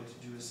to be able to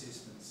do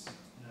assessments?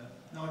 You know,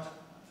 not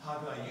how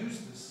do I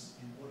use this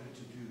in order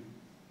to do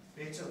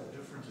better or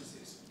different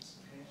assessments.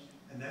 Okay?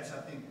 And that's,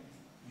 I think,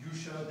 you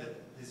show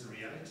that there's a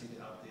reality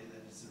out there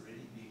that is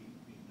already being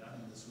done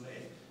in this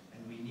way,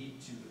 and we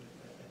need to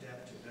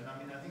adapt to it. And I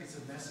mean, I think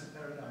it's a massive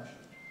paradigm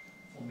shift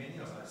for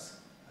many of us.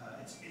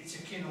 It's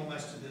akin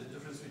almost to the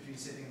difference between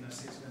setting an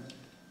assessment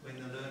when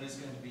the learner is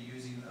going to be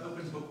using an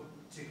open book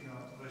technique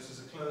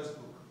versus a closed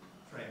book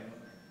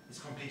framework. It's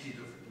completely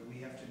different, and we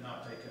have to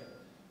now take a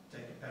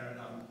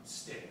paradigm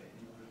step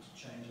in order to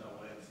change our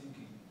way of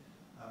thinking.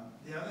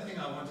 The other thing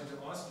I wanted to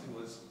ask you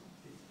was,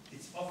 it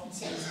often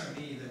seems to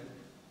me that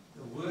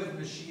the word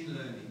machine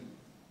learning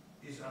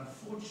is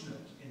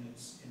unfortunate in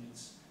its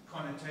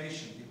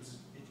connotation, because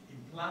it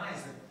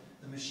implies that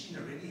the machine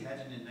already had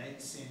an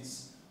innate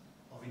sense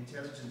of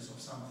intelligence of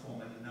some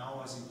form and now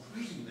was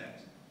improving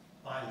that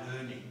by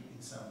learning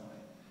in some way.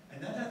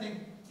 And that, I think,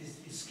 is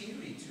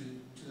scary to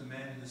the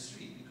man in the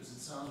street, because it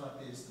sounds like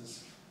there's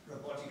this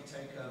robotic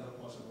takeover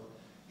possible.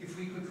 If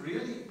we could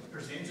really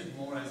present it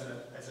more as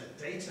a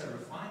data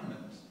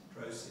refinement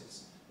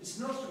process, it's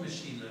not the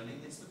machine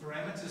learning, it's the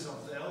parameters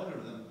of the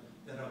algorithm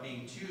that are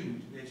being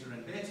tuned better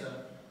and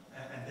better,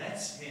 and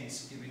that's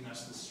hence giving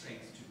us the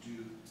strength to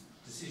do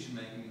decision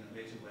making in a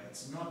better way.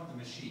 It's not the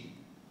machine,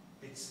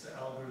 it's the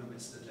algorithm,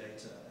 it's the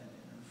data, and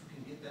if we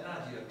can get that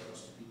idea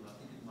across to people, I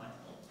think it might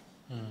help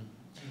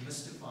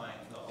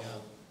demystifying the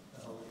whole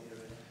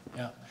area.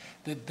 Yeah,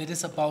 that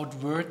is about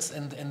words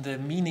and the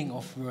meaning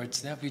of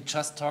words. Yeah? We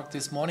just talked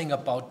this morning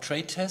about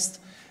trade test,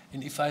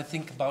 and if I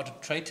think about a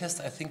trade test,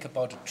 I think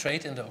about a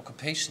trade and an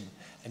occupation,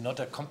 and not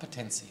a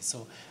competency.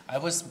 So I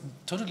was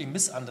totally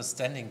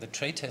misunderstanding the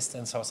trade test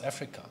in South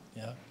Africa,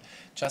 yeah,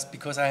 just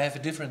because I have a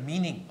different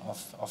meaning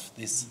of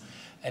this.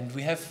 And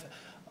we have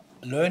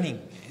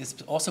learning is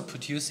also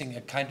producing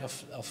a kind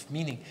of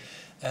meaning.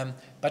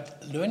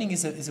 But learning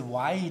is a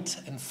wide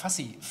and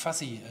fuzzy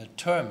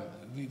term.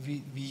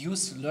 We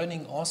use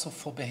learning also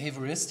for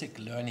behavioristic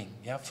learning.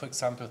 Yeah, for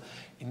example,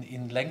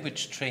 in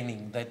language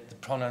training, that the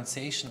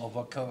pronunciation or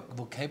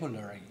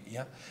vocabulary.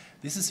 Yeah,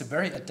 this is a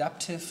very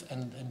adaptive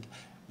and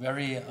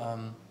very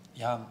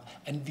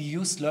and we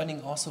use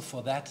learning also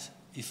for that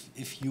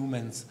if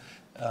humans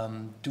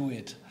do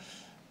it.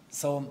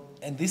 So,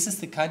 and this is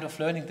the kind of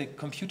learning the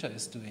computer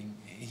is doing.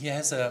 He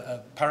has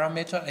a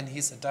parameter and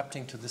he's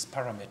adapting to this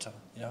parameter.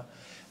 Yeah.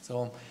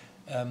 So,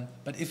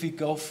 but if we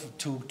go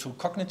to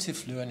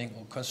cognitive learning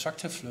or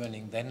constructive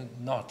learning, then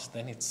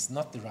it's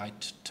not the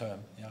right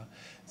term. Yeah.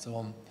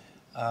 So,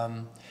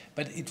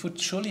 but it would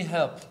surely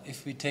help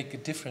if we take a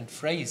different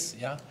phrase.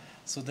 Yeah.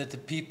 So that the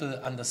people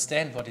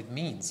understand what it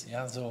means.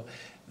 Yeah. So,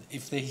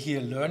 if they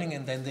hear learning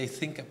and then they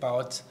think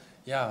about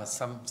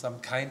some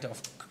kind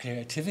of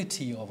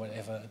creativity or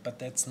whatever, but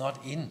that's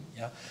not in.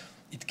 Yeah.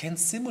 It can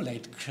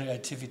simulate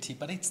creativity,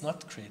 but it's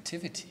not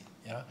creativity.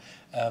 Yeah.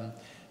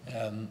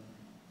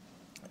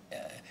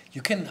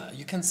 You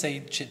can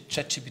say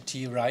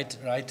ChatGPT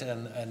write a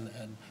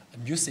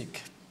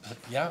music,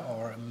 yeah,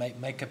 or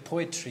make a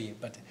poetry,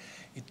 but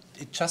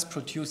it just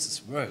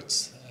produces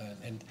words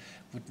and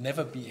would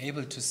never be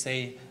able to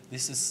say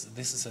this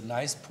is a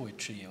nice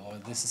poetry, or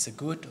this is a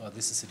good, or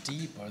this is a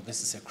deep, or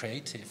this is a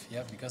creative.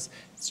 Yeah, because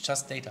it's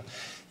just data.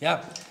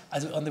 Yeah.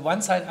 Also on the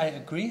one side I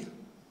agree,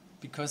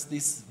 because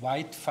this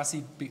wide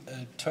fuzzy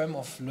term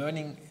of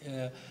learning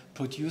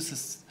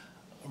produces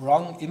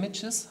wrong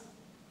images.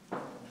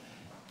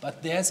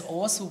 But there's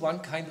also one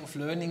kind of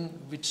learning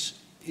which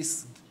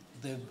is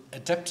the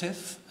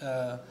adaptive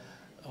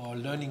or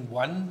learning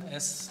one,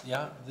 as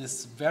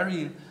this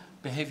very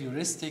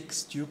behavioristic,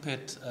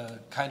 stupid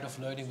kind of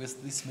learning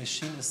with this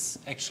machine is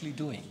actually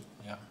doing.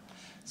 Yeah.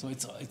 So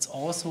it's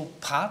also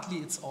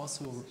partly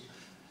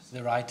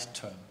the right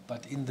term,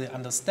 but in the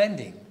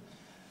understanding,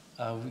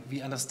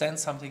 we understand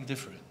something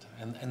different,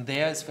 and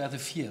there is where the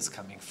fear is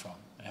coming from.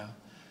 Yeah.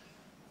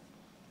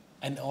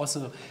 And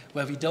also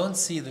where we don't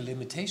see the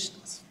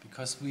limitations,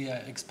 because we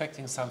are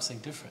expecting something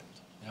different.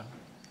 Yeah?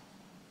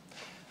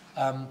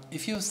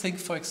 If you think,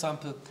 for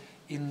example,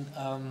 in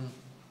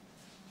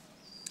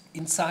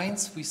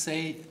science we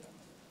say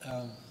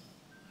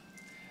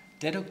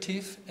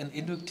deductive and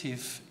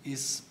inductive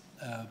is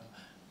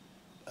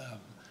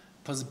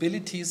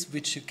possibilities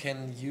which you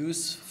can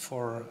use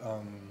for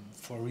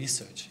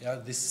research. Yeah?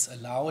 This is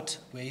allowed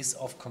ways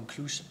of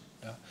conclusion.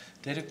 Yeah?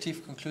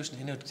 Deductive conclusion,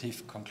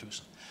 inductive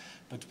conclusion.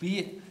 But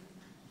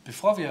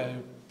before we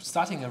are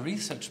starting a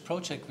research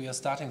project, we are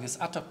starting with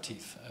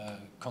adaptive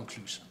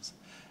conclusions.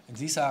 And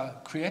these are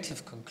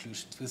creative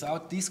conclusions.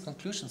 Without these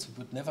conclusions, we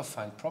would never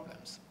find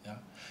problems. Yeah?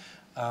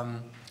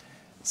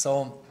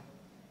 So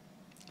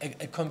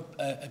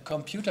a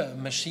computer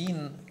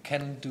machine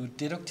can do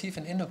deductive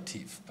and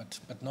inductive, but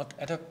not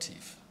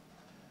adaptive.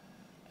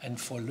 And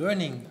for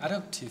learning,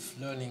 adaptive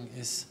learning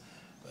is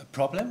a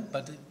problem,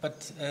 but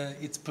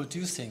it's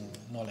producing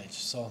knowledge.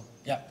 So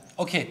yeah,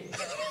 okay.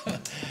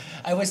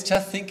 I was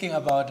just thinking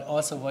about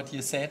also what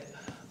you said,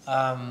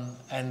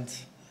 and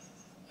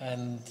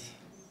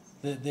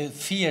the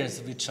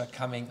fears which are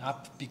coming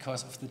up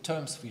because of the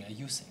terms we are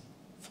using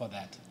for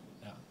that.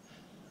 Yeah.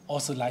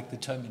 Also like the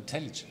term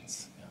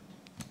intelligence. Yeah.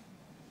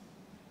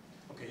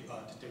 Okay,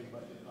 I'll take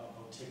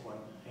one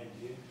hand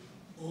here.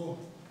 Oh,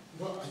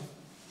 well,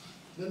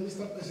 let me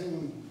start by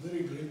saying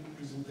very great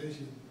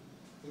presentation.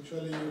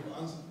 Actually, you've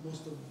answered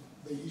most of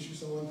the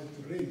issues I wanted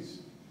to raise.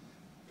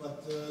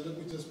 But let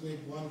me just make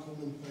one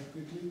comment quite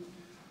quickly.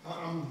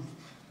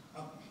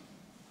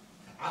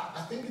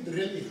 I think it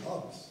really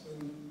helps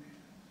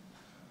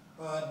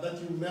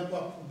that you map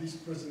up this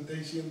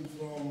presentation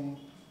from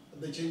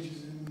the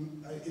changes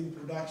in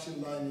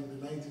production line in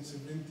the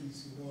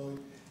 1970s, you know,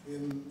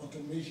 in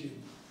automation.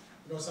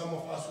 You know, some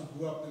of us who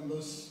grew up in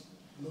those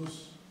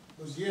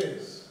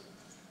years,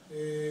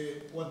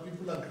 what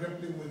people are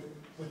grappling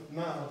with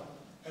now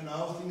and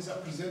how things are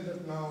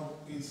presented now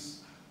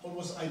is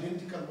almost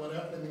identical what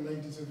happened in the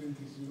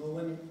 1970s. You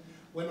know,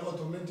 when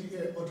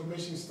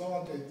automation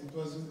started, it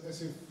was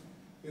as if,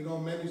 you know,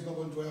 man is not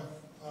going to have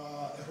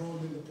a role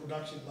in the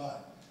production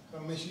line. The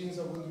machines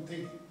are going to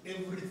take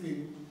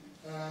everything,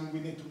 and we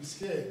need to be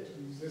scared.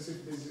 It's as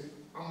if there's an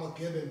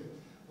Armageddon.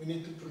 We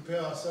need to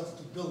prepare ourselves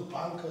to build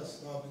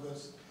bunkers now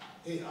because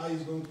AI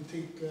is going to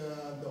take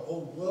the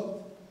whole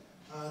world,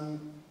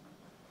 and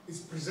it's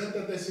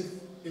presented as if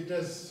it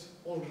has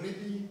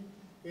already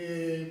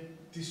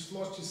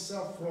dislodged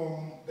itself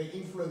from the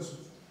influence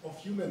of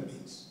human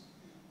beings.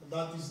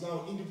 That is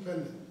now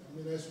independent. I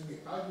mean, as we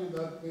argue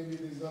that maybe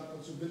there's that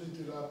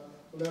possibility that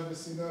we'll have a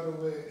scenario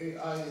where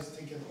AI has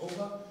taken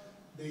over,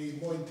 they're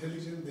more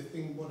intelligent, they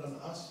think more than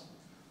us.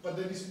 But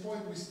at this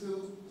point, we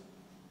still,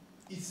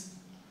 its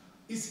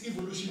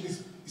evolution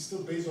is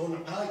still based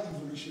on our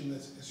evolution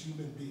as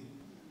human beings.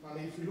 And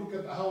if you look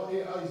at how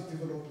AI is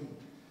developing,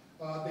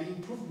 the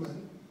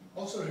improvement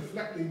also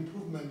reflect the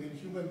improvement in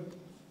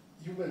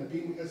human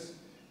being as,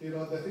 you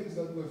know, the things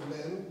that we've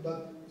learned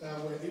that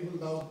we're able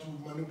now to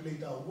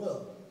manipulate our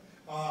world,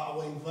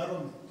 our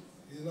environment,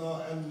 you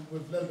know, and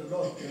we've learned a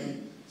lot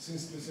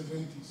since the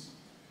 70s.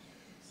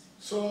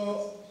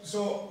 So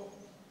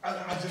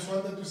I just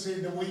wanted to say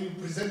the way you're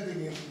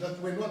presenting it,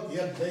 that we're not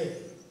yet there.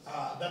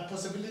 That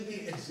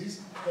possibility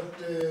exists, but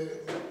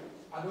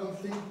I don't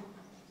think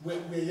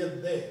we're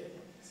yet there.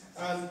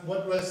 And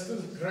what we're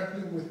still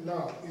grappling with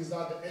now is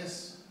that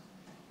as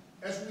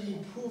we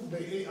improve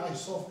the AI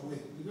software,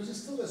 because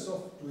it's still a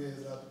software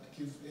that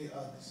gives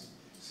AI this,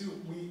 see,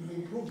 we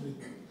improve it.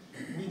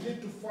 We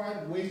need to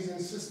find ways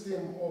and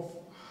system of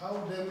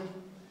how then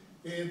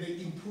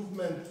the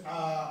improvement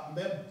are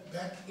mapped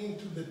back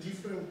into the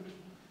different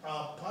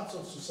parts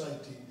of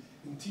society,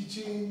 in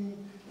teaching,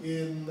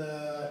 in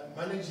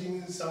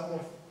managing some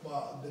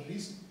of the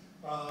risk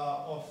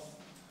of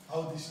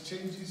how these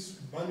changes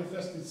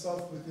manifest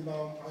itself within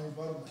our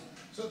environment.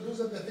 So those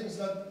are the things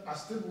that are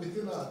still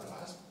within our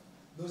grasp.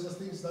 Those are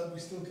things that we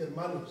still can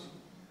manage.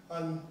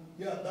 And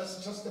yeah,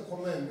 that's just a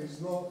comment.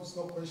 It's no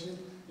question.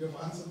 You have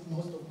answered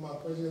most of my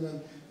question,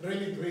 and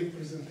really great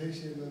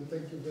presentation, and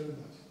thank you very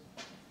much.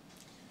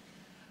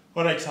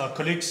 All right,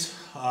 colleagues,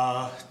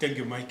 thank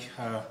you, Mike,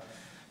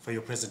 for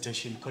your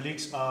presentation.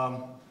 Colleagues,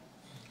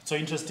 it's so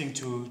interesting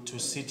to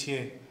sit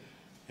here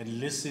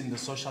and listen to the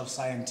social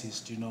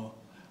scientists, you know,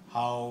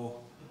 how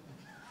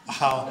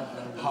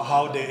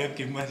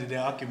the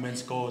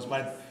arguments goes.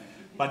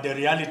 But the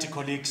reality,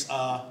 colleagues,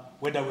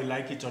 whether we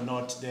like it or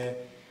not,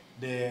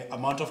 the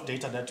amount of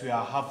data that we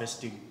are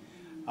harvesting,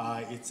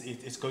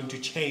 it's going to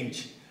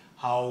change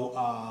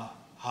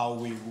how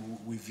we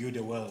view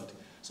the world.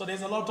 So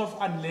there's a lot of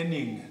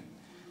unlearning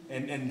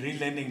and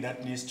relearning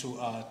that needs to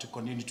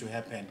continue to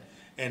happen.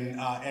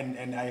 And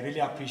I really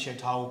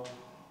appreciate how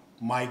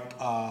Mike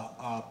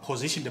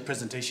positioned the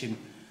presentation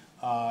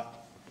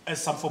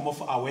as some form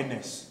of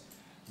awareness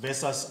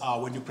versus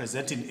when you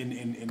present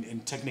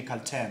in technical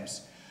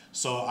terms.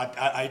 So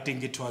I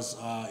think it was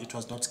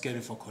not scary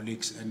for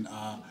colleagues, and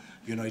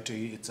you know,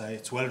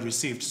 it's well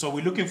received. So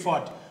we're looking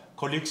forward,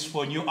 colleagues,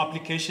 for new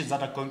applications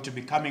that are going to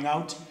be coming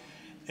out.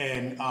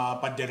 And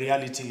but the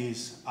reality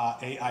is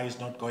AI is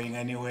not going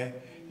anywhere.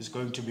 It's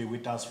going to be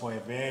with us for a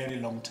very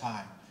long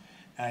time.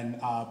 And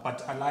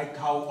but I like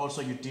how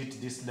also you did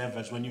these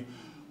levels.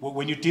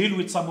 When you deal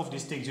with some of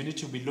these things, you need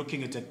to be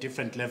looking at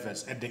different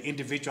levels, at the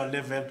individual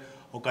level,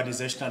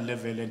 organizational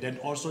level, and then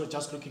also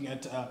just looking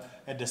at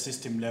the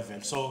system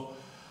level. So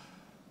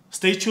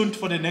stay tuned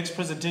for the next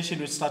presentation,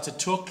 which starts at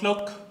 2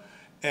 o'clock,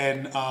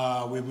 and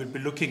we will be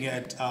looking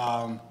at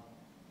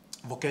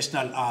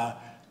vocational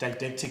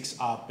didactics,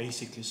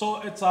 basically.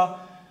 So it's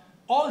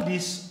all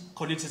these,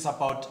 colleagues, is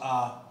about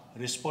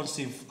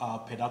responsive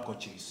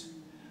pedagogies.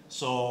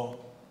 So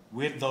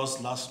with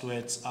those last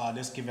words,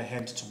 let's give a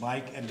hand to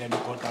Mike, and then we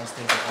go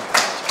downstairs.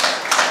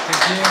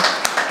 Thank you.